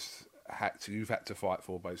you've had to fight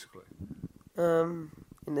for, basically?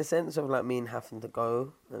 In the sense of like me having to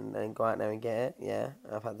go and then go out there and get it, yeah,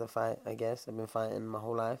 I've had to fight. I guess I've been fighting my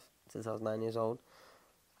whole life since I was 9 years old,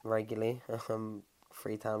 regularly,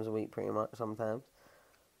 3 times a week, pretty much sometimes.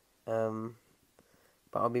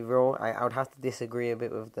 But I'll be real, I would have to disagree a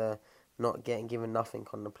bit with the not getting given nothing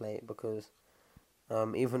on the plate, because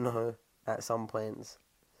even though at some points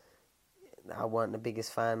I weren't the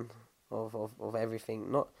biggest fan of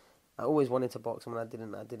everything, I always wanted to box, and when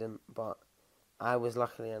I didn't, but I was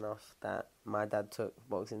lucky enough that my dad took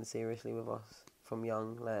boxing seriously with us from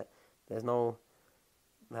young. Like, there's no,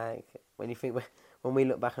 like, when we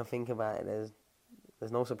look back and think about it,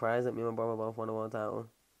 there's no surprise that me and my brother both won a world title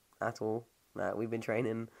at all. Like, we've been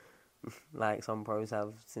training like some pros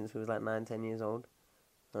have since we was like 9, 10 years old.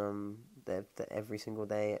 They're every single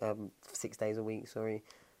day, 6 days a week, sorry,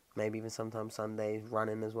 maybe even sometimes Sundays,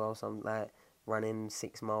 running as well. Some like running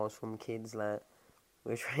 6 miles from kids. Like,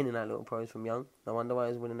 we're training like little pros from young. No wonder why I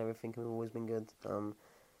was winning everything. We've always been good.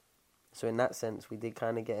 So in that sense, we did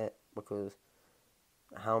kind of get it, because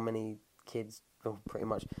how many kids, well, pretty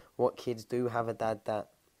much, what kids do have a dad that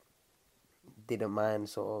didn't mind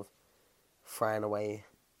sort of frying away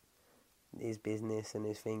his business and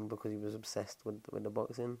his thing because he was obsessed with the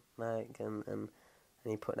boxing, like, and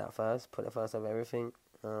he put it first over everything.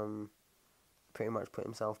 Pretty much put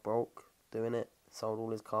himself broke doing it. Sold all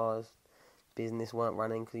his cars. Business weren't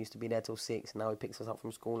running because he used to be there till 6. Now he picks us up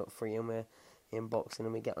from school at 3 and we're in boxing,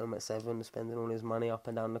 and we get home at 7, spending all his money up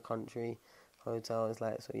and down the country, hotels,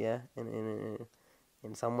 like, so yeah. In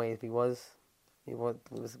some ways we was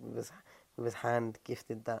hand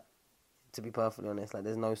gifted that. To be perfectly honest, like,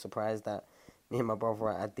 there's no surprise that me and my brother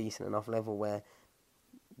are at a decent enough level where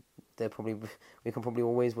we can probably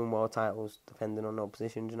always win world titles depending on the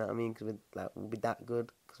opposition. Do you know what I mean? Because we'll be that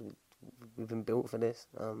good, because we've been built for this.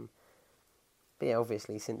 But yeah,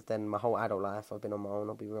 obviously since then, my whole adult life I've been on my own.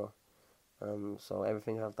 I'll be real. So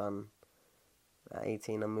everything I've done at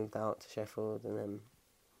 18, I moved out to Sheffield, and then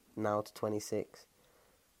now to 26.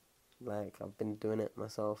 Like, I've been doing it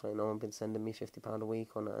myself. Like, no one been sending me £50 a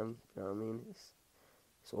week on it. You know what I mean? It's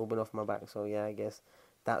all been off my back. So yeah, I guess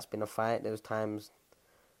that's been a fight. There was times,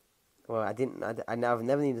 well, I've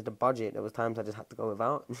never needed a budget. There was times I just had to go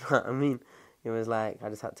without. You know what I mean? It was like I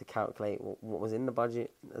just had to calculate what was in the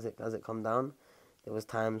budget as it come down. There was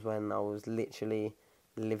times when I was literally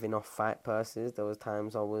living off fight purses. There was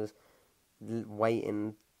times I was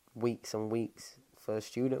waiting weeks and weeks for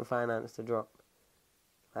student finance to drop.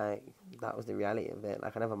 Like, that was the reality of it.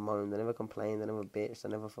 Like, I never moaned, I never complained, I never bitched, I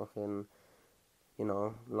never fucking,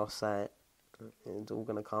 lost sight. It's all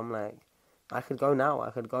gonna come. Like, I could go now. I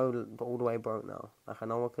could go all the way broke now. Like, I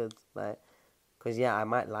know I could, like, because, yeah, I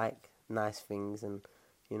might like nice things and,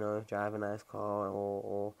 drive a nice car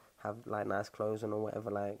or have, like, nice clothes on or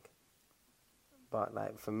whatever, like. But,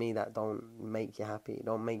 like, for me, that don't make you happy. It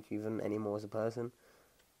don't make you even any more as a person.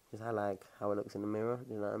 Just I like how it looks in the mirror,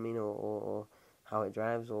 you know what I mean? Or how it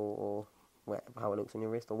drives, or how it looks on your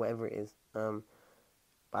wrist, or whatever it is. But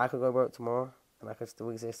I could go broke tomorrow, and I could still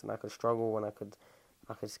exist, and I could struggle, and I could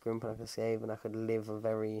scrimp, and I could save, and I could live a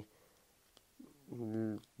very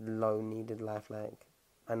low needed life. Like,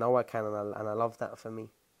 I know I can, and I love that for me.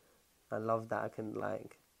 I love that I can,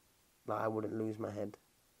 like I wouldn't lose my head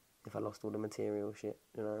if I lost all the material shit.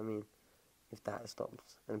 You know what I mean? If that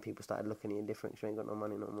stopped and people started looking at you different, 'cause you ain't got no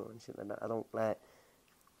money no more and shit like that. I don't, like.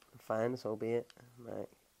 Fine, so be it. Like,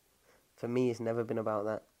 for me, it's never been about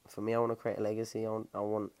that. For me, I want to create a legacy. I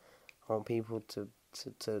want people to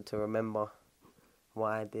remember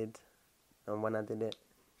what I did and when I did it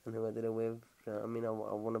and who I did it with. You know what I mean? I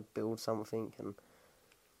want to build something, and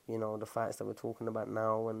the fights that we're talking about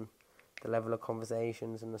now, and the level of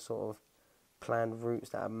conversations and the sort of planned routes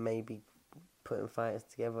that I may be putting fighters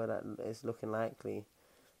together that is looking likely.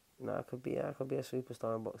 I could be a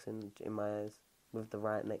superstar in boxing in my eyes. With the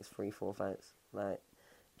right next 3-4 fights, like,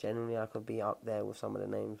 generally I could be up there with some of the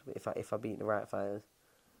names. But if I beat the right fighters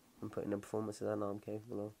and put in the performances I know I'm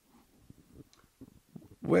capable of.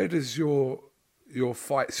 Where does your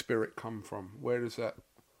fight spirit come from? Where does that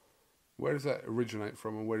originate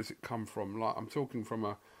from, and where does it come from? Like, I'm talking from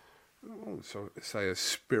a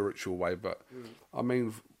spiritual way, but I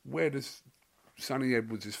mean, where does Sonny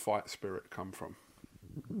Edwards' fight spirit come from?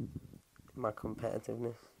 My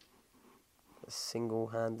competitiveness.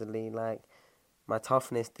 Single-handedly, like, my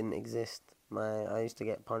toughness didn't exist I used to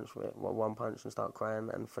get punched with one punch and start crying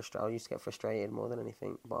and I used to get frustrated more than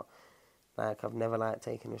anything. But like I've never liked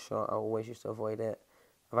taking a shot. I always used to avoid it.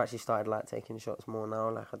 I've actually started like taking shots more now.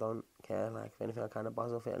 Like I don't care. Like if anything, I kind of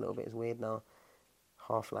buzz off it a little bit. It's weird now,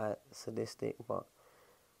 half like sadistic, but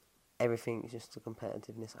everything's just the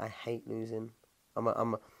competitiveness. I hate losing.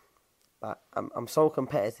 I'm so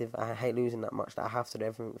competitive. I hate losing that much that I have to do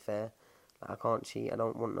everything fair. Like, I can't cheat. I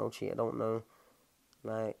don't want no cheat. I don't know,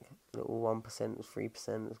 like, little 1%,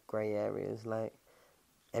 3%, grey areas. Like,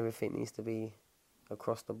 everything needs to be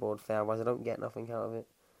across the board fair. Otherwise, I don't get nothing out of it.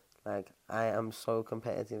 Like, I am so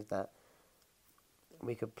competitive that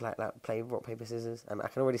we could play rock, paper, scissors. And I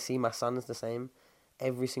can already see my son's the same.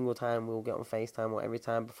 Every single time we'll get on FaceTime, or every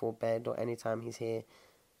time before bed, or any time he's here,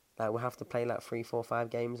 like, we'll have to play like 3, 4, 5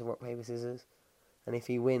 games of rock, paper, scissors. And if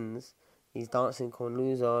he wins, he's dancing, calling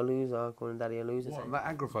loser, calling daddy a loser. What, that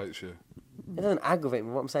aggravates you? It doesn't aggravate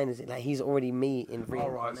me. What I'm saying is, like, he's already me in real.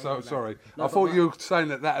 All right, so like, sorry. no, I thought but you were saying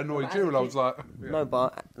that annoyed you, and I was like, yeah. No,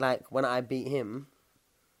 but like when I beat him,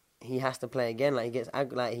 he has to play again. Like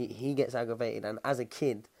he gets aggravated, and as a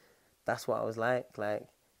kid, that's what I was like. Like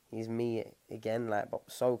he's me again, like, but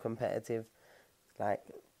so competitive, like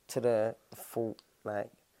to the fault.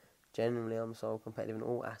 Like genuinely, I'm so competitive in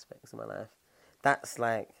all aspects of my life. That's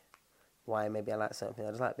like why maybe I like certain things.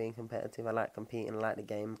 I just like being competitive. I like competing. I like the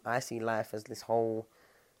game. I see life as this whole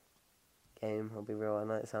game. I'll be real. I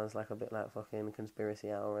know it sounds like a bit like fucking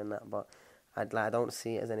conspiracy hour and that, but I don't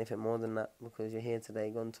see it as anything more than that, because you're here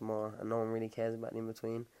today, gone tomorrow, and no one really cares about the in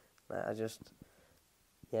between. Like I just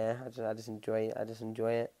enjoy it. I just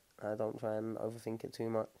enjoy it. I don't try and overthink it too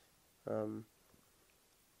much.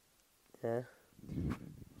 Yeah.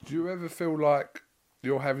 Do you ever feel like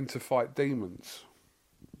you're having to fight demons?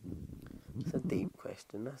 It's a deep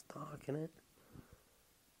question. That's dark, isn't it?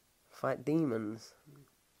 Fight demons.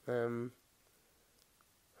 I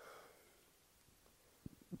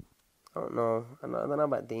don't know. I don't know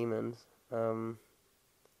about demons.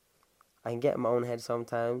 I can get in my own head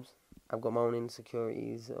sometimes. I've got my own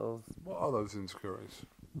insecurities of... What are those insecurities?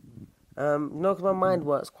 No, because my mind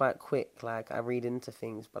works quite quick. Like, I read into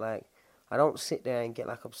things, but, like, I don't sit there and get,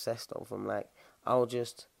 like, obsessed over them. Like, I'll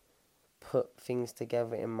just put things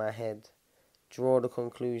together in my head, draw the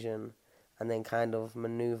conclusion, and then kind of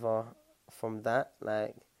maneuver from that.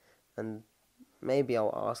 Like, and maybe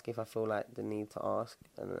I'll ask if I feel like the need to ask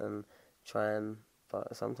and try and...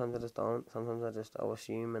 But sometimes I just don't. Sometimes I'll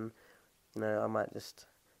assume, and, you know, I might just...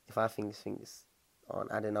 If I think things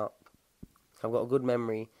aren't adding up. I've got a good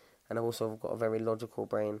memory, and I've also got a very logical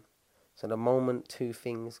brain. So the moment two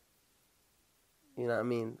things, you know what I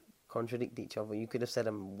mean, contradict each other, you could have said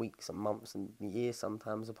them weeks and months and years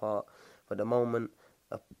sometimes apart, but the moment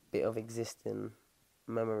a bit of existing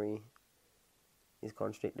memory is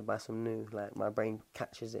contradicted by some new, like, my brain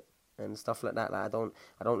catches it and stuff like that. Like, I don't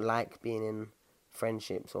like being in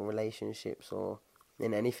friendships or relationships or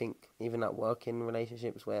in anything, even at working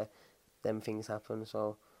relationships where them things happen.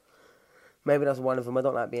 So maybe that's one of them. I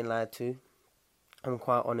don't like being lied to. I'm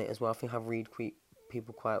quite on it as well. I think I read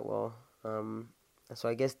people quite well. And so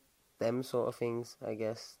I guess them sort of things, I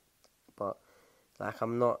guess. But, like,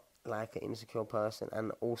 I'm not, like, an insecure person.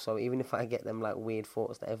 And also, even if I get them, like, weird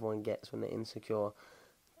thoughts that everyone gets when they're insecure,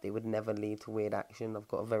 they would never lead to weird action. I've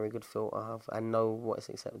got a very good filter. I know what is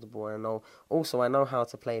acceptable. And I know how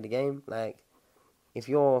to play the game. Like, if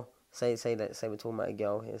you're, say we're talking about a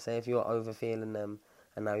girl here, say if you're over feeling them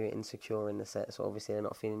and now you're insecure in the set, so obviously they're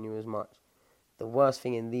not feeling you as much, the worst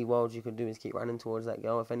thing in the world you could do is keep running towards that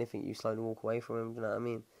girl. If anything, you slowly walk away from him, do you know what I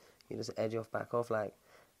mean? You just edge off, back off, like,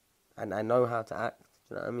 and I know how to act,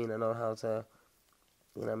 do you know what I mean? I know how to,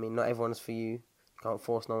 you know what I mean? Not everyone's for you. You can't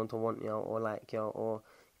force no one to want you or like you or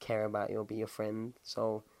care about you or be your friend,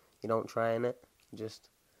 so you don't try in it. You just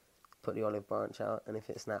put the olive branch out, and if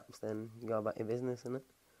it snaps, then you go about your business, innit?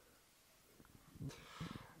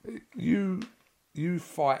 You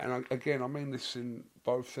fight, and again, I mean this in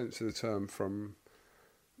both sense of the term, from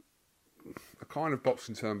a kind of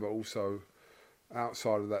boxing term, but also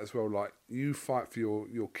outside of that as well. Like, you fight for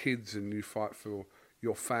your kids, and you fight for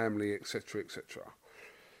your family, etc., etc.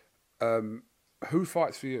 Who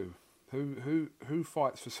fights for you? Who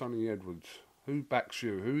fights for Sonny Edwards? Who backs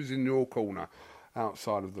you? Who's in your corner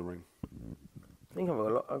outside of the ring? I think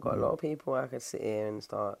I've got a lot of people. I could sit here and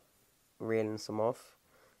start reeling some off.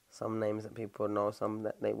 Some names that people know, some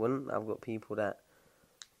that they wouldn't. I've got people that,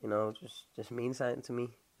 you know, just mean something to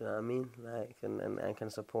me. You know what I mean? Like, and can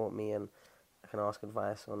support me, and I can ask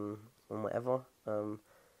advice on whatever.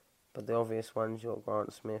 But the obvious ones, you've got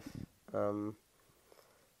Grant Smith, all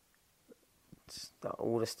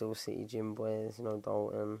the Steel City gym boys, you know,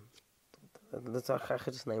 Dalton, I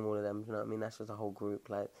could just name all of them. You know what I mean? That's just a whole group.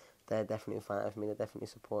 Like they're definitely fighting for me. They're definitely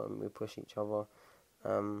supporting me. We push each other.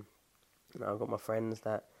 I've got my friends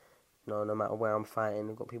that, no matter where I'm fighting,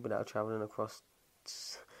 I've got people that are traveling across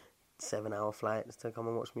 7-hour flights to come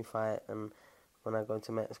and watch me fight. And when I go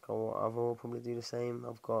to Mexico, I will probably do the same.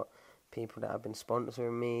 I've got people that have been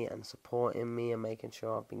sponsoring me and supporting me and making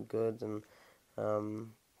sure I've been good, and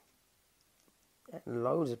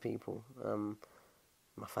loads of people.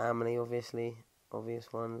 My family, obviously,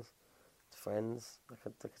 obvious ones, friends. I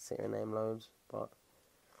could sit here and name loads, but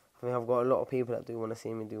I think I've got a lot of people that do want to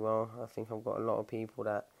see me do well. I think I've got a lot of people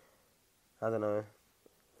that, I don't know,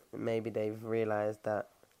 maybe they've realised that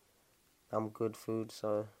I'm good food,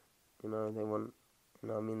 so, they want,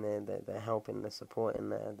 what I mean, they're helping, they're supporting,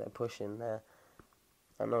 they're pushing,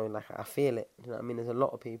 I know, like, I feel it, you know what I mean, there's a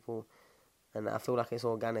lot of people, and I feel like it's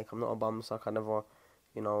organic. I'm not a bum, so I can never,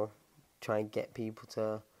 try and get people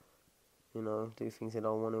to, do things they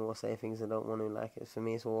don't want to, or say things they don't want to. Like, for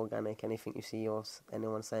me, it's all organic. Anything you see or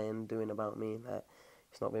anyone saying, doing about me, like,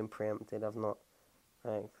 it's not been preempted. I've not,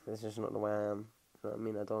 like, it's just not the way I am. You know what I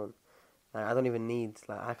mean? I don't even need,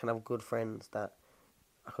 like, I can have good friends that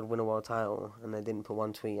I could win a world title, and they didn't put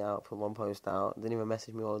one tweet out, put one post out, didn't even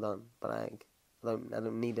message me, well done. But, like, I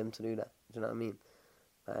don't need them to do that. Do you know what I mean?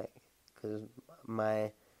 Like, because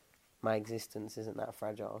my existence isn't that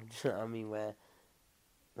fragile. Do you know what I mean? Where,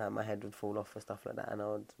 like, my head would fall off for stuff like that, and I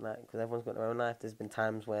would, like, because everyone's got their own life. There's been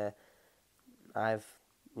times where I've,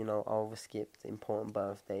 overskipped important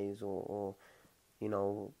birthdays, or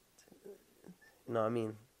what I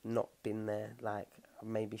mean, not been there like I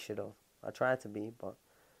maybe should have. I try to be, but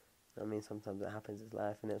I mean, sometimes it happens. It's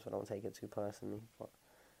life, and so I don't take it too personally. But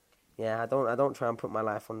yeah, I don't try and put my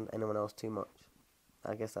life on anyone else too much.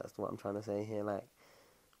 I guess that's what I'm trying to say here. Like,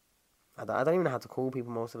 I don't even know how to call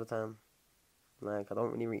people most of the time. Like, I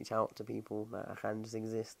don't really reach out to people. Like, I can just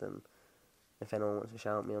exist, and if anyone wants to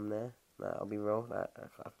shout at me, I'm there. Like, I'll be real. Like,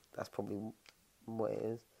 that's probably what it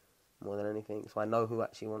is, more than anything. So I know who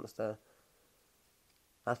actually wants to.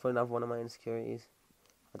 That's probably another one of my insecurities.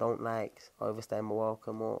 I don't like overstaying my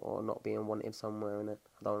welcome, or not being wanted somewhere in it.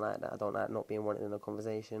 I don't like that. I don't like not being wanted in a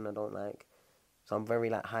conversation. So I'm very,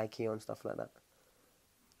 like, high key on stuff like that.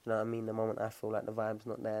 You know what I mean? The moment I feel like the vibe's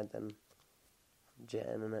not there, then I'm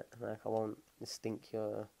jetting in it. Like, I won't stink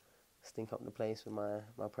up the place with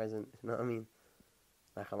my presence. You know what I mean?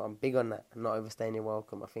 Like, I'm big on that. I'm not overstaying your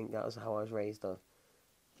welcome. I think that was how I was raised, though.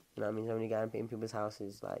 You know what I mean? So when you go in people's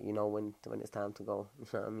houses, like, when it's time to go. You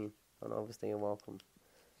know what I mean? Don't overstay your welcome.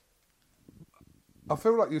 I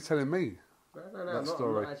feel like you're telling me No, that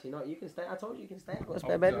story. I'm not actually. No, you can stay. I told you can stay. I've got a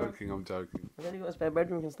spare bedroom. I'm joking. I've only got a spare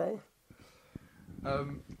bedroom. You can stay.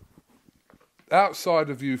 Outside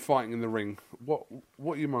of you fighting in the ring, what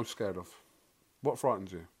are you most scared of? What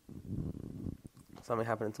frightens you? Something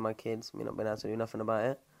happening to my kids, me not being able to do nothing about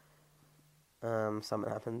it.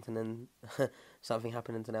 Something happened, and then something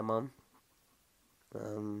happening to their mum.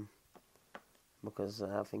 Because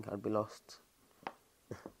I think I'd be lost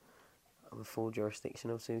with full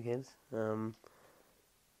jurisdiction of 2 kids.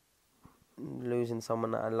 Losing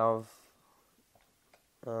someone that I love.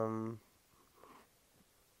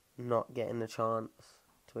 Not getting the chance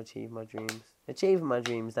to achieve my dreams. Achieving my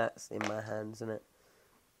dreams, that's in my hands, isn't it?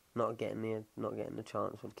 Not getting the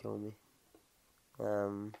chance would kill me.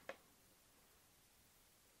 Do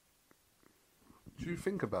you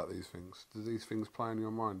think about these things? Do these things play in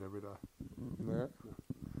your mind every day?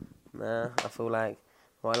 Nah. I feel like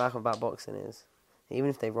what I like about boxing is,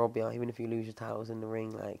 even if they rob you, even if you lose your titles in the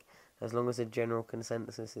ring, like, as long as the general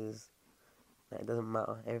consensus is, like, it doesn't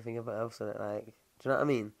matter. Everything about else, like, do you know what I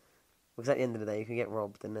mean? Because at the end of the day, you can get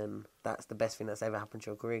robbed, and then that's the best thing that's ever happened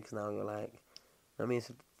to your career. Because now you're like, you know what I mean?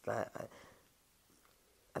 It's like,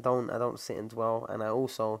 I don't sit and dwell, and I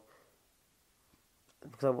also,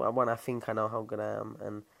 because I think I know how good I am,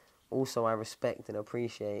 and also I respect and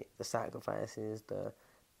appreciate the sacrifices, the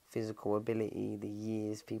physical ability, the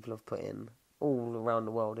years people have put in all around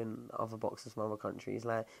the world in other boxers from other countries.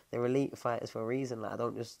 Like, they're elite fighters for a reason. Like, I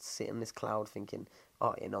don't just sit in this cloud thinking,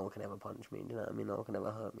 oh yeah, no one can ever punch me. Do you know what I mean? No one can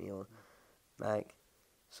ever hurt me, or like.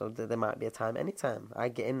 So there might be a time, anytime I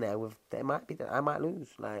get in there with, there might be that I might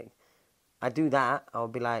lose. Like, I do that, I'll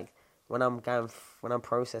be like, when I'm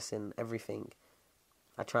processing everything,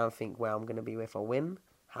 I try and think where I'm gonna be if I win,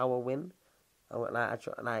 how I win.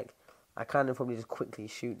 I kind of probably just quickly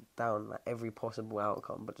shoot down, like, every possible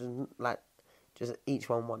outcome, but just each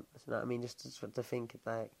one once. You know what I mean? Just to think,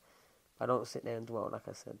 like, I don't sit there and dwell. Like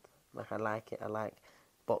I said, like, I like it. I like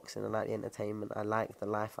boxing. I like the entertainment. I like the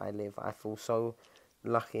life I live. I feel so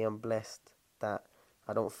lucky and blessed that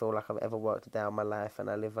I don't feel like I've ever worked a day of my life, and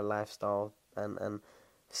I live a lifestyle and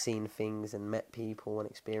seen things and met people and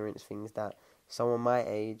experienced things that someone my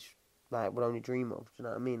age like would only dream of. Do you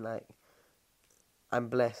know what I mean? Like, I'm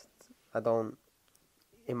blessed.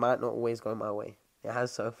 It might not always go my way. It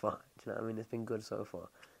has so far. Do you know what I mean? It's been good so far.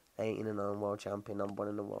 18-0 world champion, number 1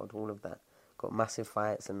 in the world, all of that. Got massive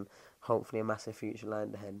fights and hopefully a massive future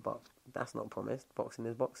lined ahead, but that's not promised. Boxing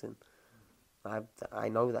is boxing. I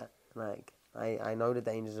know that. Like, I know the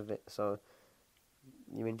dangers of it, so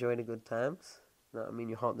you enjoy the good times. You know what I mean?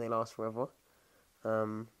 You hope they last forever.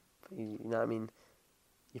 You know what I mean?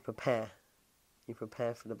 You prepare. You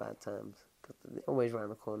prepare for the bad times. 'Cause they're always around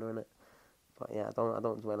the corner, innit? But yeah, I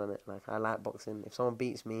don't dwell on it. Like, I like boxing. If someone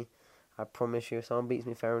beats me, I promise you, if someone beats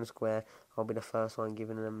me fair and square, I'll be the first one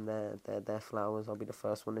giving them their flowers. I'll be the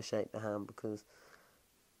first one to shake their hand, because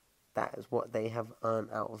that is what they have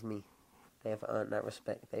earned out of me. They have earned that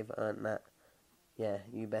respect. They've earned that, yeah,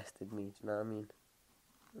 you bested me. Do you know what I mean?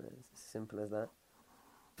 It's as simple as that.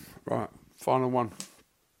 Right, final one.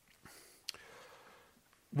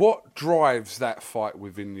 What drives that fight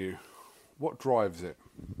within you? What drives it?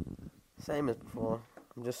 Same as before.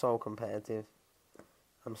 I'm just so competitive.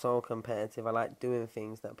 I'm so competitive. I like doing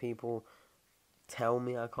things that people tell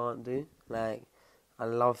me I can't do. Like, I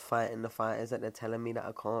love fighting the fighters that they're telling me that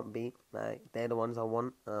I can't beat. Like, they're the ones I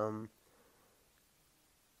want.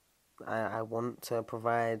 I want to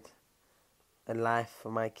provide a life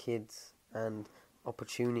for my kids and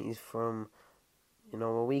opportunities from,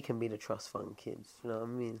 where we can be the trust fund kids. You know what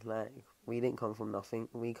I mean? Like, we didn't come from nothing.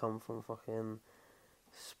 We come from fucking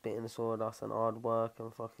spitting sawdust and hard work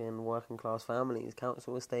and fucking working class families.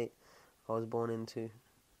 Council estate I was born into,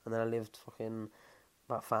 and then I lived fucking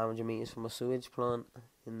about 500 meters from a sewage plant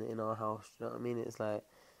in our house. You know what I mean? It's like,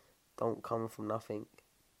 don't come from nothing.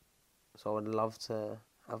 So I'd love to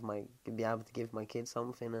be able to give my kids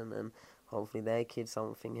something, and hopefully their kids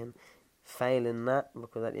something, and failing that,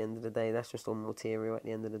 because at the end of the day, that's just all material. At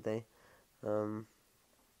the end of the day,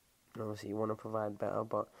 obviously you want to provide better,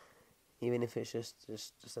 but even if it's just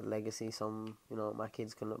a legacy, my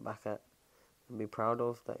kids can look back at and be proud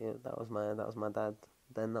of, that was my dad,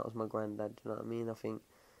 then that was my granddad. Do you know what I mean? I think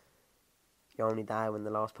you only die when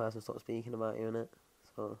the last person stops speaking about you, innit?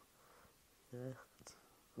 So yeah,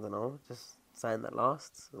 I don't know, just something that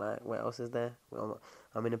lasts. Like, what else is there?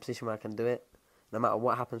 I'm in a position where I can do it. No matter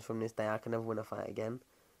what happens from this day, I can never win a fight again.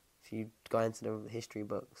 If you go into the history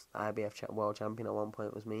books, the IBF world champion at one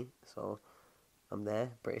point was me, so I'm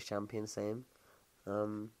there. British champion, same.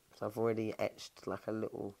 So I've already etched like a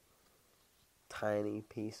little tiny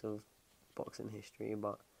piece of boxing history,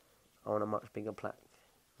 but I want a much bigger plaque.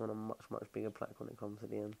 I want a much bigger plaque when it comes to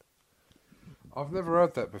the end. I've never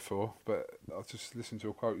heard that before, but I just listened to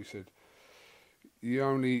a quote you said. You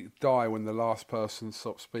only die when the last person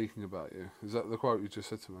stops speaking about you. Is that the quote you just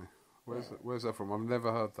said to me? Where's that from? I've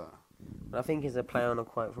never heard that. I think it's a play on a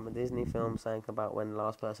quote from a Disney film saying about when the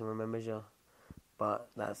last person remembers you. But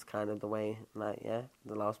that's kind of the way, like, yeah,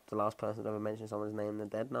 the last person that ever mentioned someone's name, they're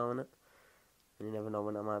dead now, innit? And you never know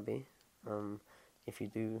when that might be. If you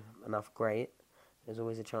do enough great, there's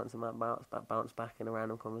always a chance it might bounce back in a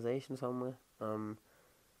random conversation somewhere.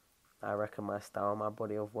 I reckon my style, my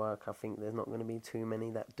body of work, I think there's not going to be too many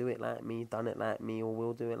that do it like me, done it like me, or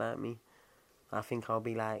will do it like me. I think I'll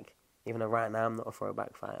be like, even though right now I'm not a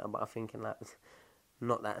throwback fighter, but I'm thinking like,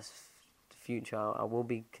 not that's future, I will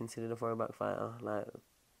be considered a throwback fighter. Like,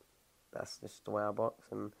 that's just the way I box,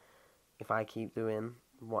 and if I keep doing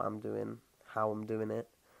what I'm doing, how I'm doing it,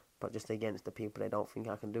 but just against the people they don't think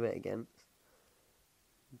I can do it against,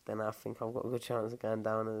 then I think I've got a good chance of going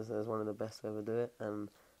down as one of the best to ever do it. And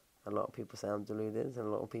a lot of people say I'm deluded, and a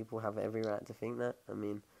lot of people have every right to think that. I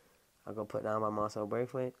mean, I got put down by Marcel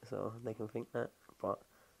Braithwaite, so they can think that, but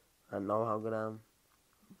I know how good I am.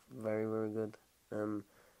 Very, very good.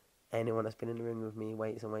 Anyone that's been in the ring with me,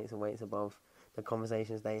 weights and weights and weights above, the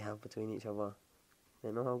conversations they have between each other,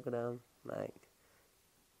 they know how good I am. Like,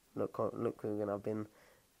 look, Coogan, I've been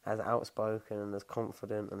as outspoken and as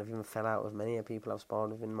confident, and I've even fell out with many of people I've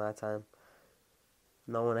sparred with in my time.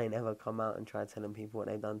 No one ain't ever come out and tried telling people what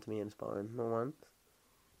they've done to me in sparring. Not once.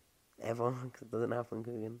 Ever. Because it doesn't happen,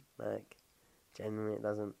 Coogan. Like, genuinely it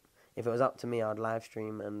doesn't. If it was up to me, I'd live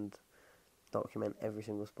stream and document every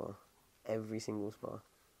single spar. Every single spar.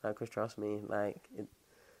 Like, because trust me, like,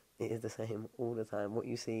 it is the same all the time. What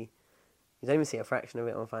you see, you don't even see a fraction of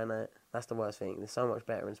it on Fight Night. That's the worst thing. There's so much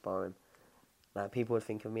better in sparring. Like, people would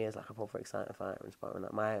think of me as like a proper exciting fighter in sparring.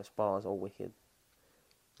 Like, my spars are wicked.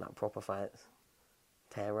 Like, proper fights.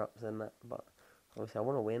 Tear-ups and that. But obviously I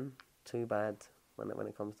want to win. Too bad when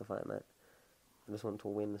it comes to Fight Night. I just want to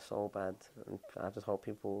win so bad, and I just hope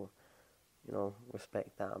people, you know,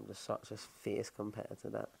 respect that. I'm just such a fierce competitor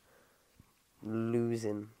that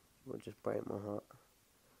losing would just break my heart.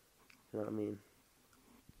 You know what I mean?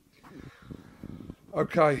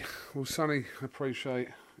 Okay, well, Sonny, appreciate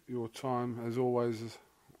your time as always,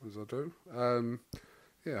 as I do.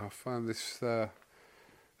 I found this,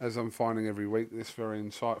 as I'm finding every week, this very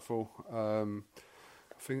insightful.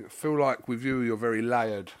 I feel like with you, you're very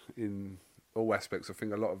layered in all aspects. I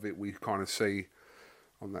think a lot of it we kind of see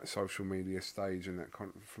on that social media stage and that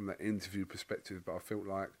kind of, from that interview perspective. But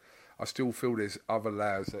I still feel there's other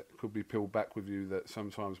layers that could be peeled back with you that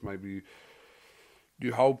sometimes maybe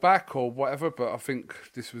you hold back or whatever. But I think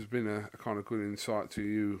this has been a kind of good insight to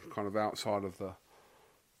you, kind of outside of the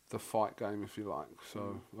fight game, if you like.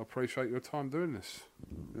 So I appreciate your time doing this.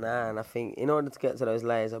 Nah, and I think in order to get to those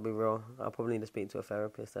layers, I'll be real, I'll probably need to speak to a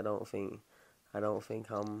therapist. I don't think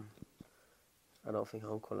I'm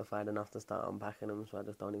qualified enough to start unpacking them, so I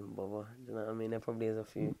just don't even bother. Do you know what I mean? There probably is a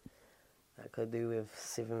few that I could do with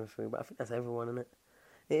sieving through, but I think that's everyone, innit?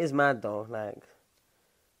 It is mad though, like,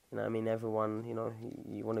 you know what I mean? Everyone, you know,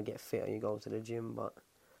 you want to get fit or you go to the gym, but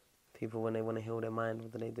people, when they want to heal their mind,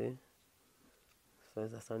 what do? So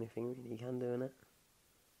that's the only thing really you can do, innit?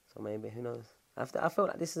 So maybe, who knows? I feel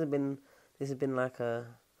like this has been like a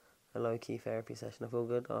low-key therapy session. I feel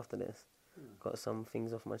good after this. Got some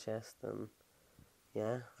things off my chest, and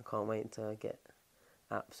yeah, I can't wait to get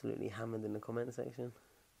absolutely hammered in the comment section.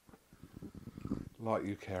 Like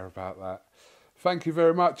you care about that. Thank you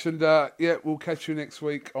very much, and we'll catch you next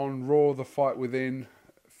week on Raw, The Fight Within.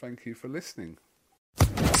 Thank you for listening.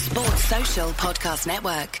 Sports Social Podcast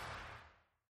Network.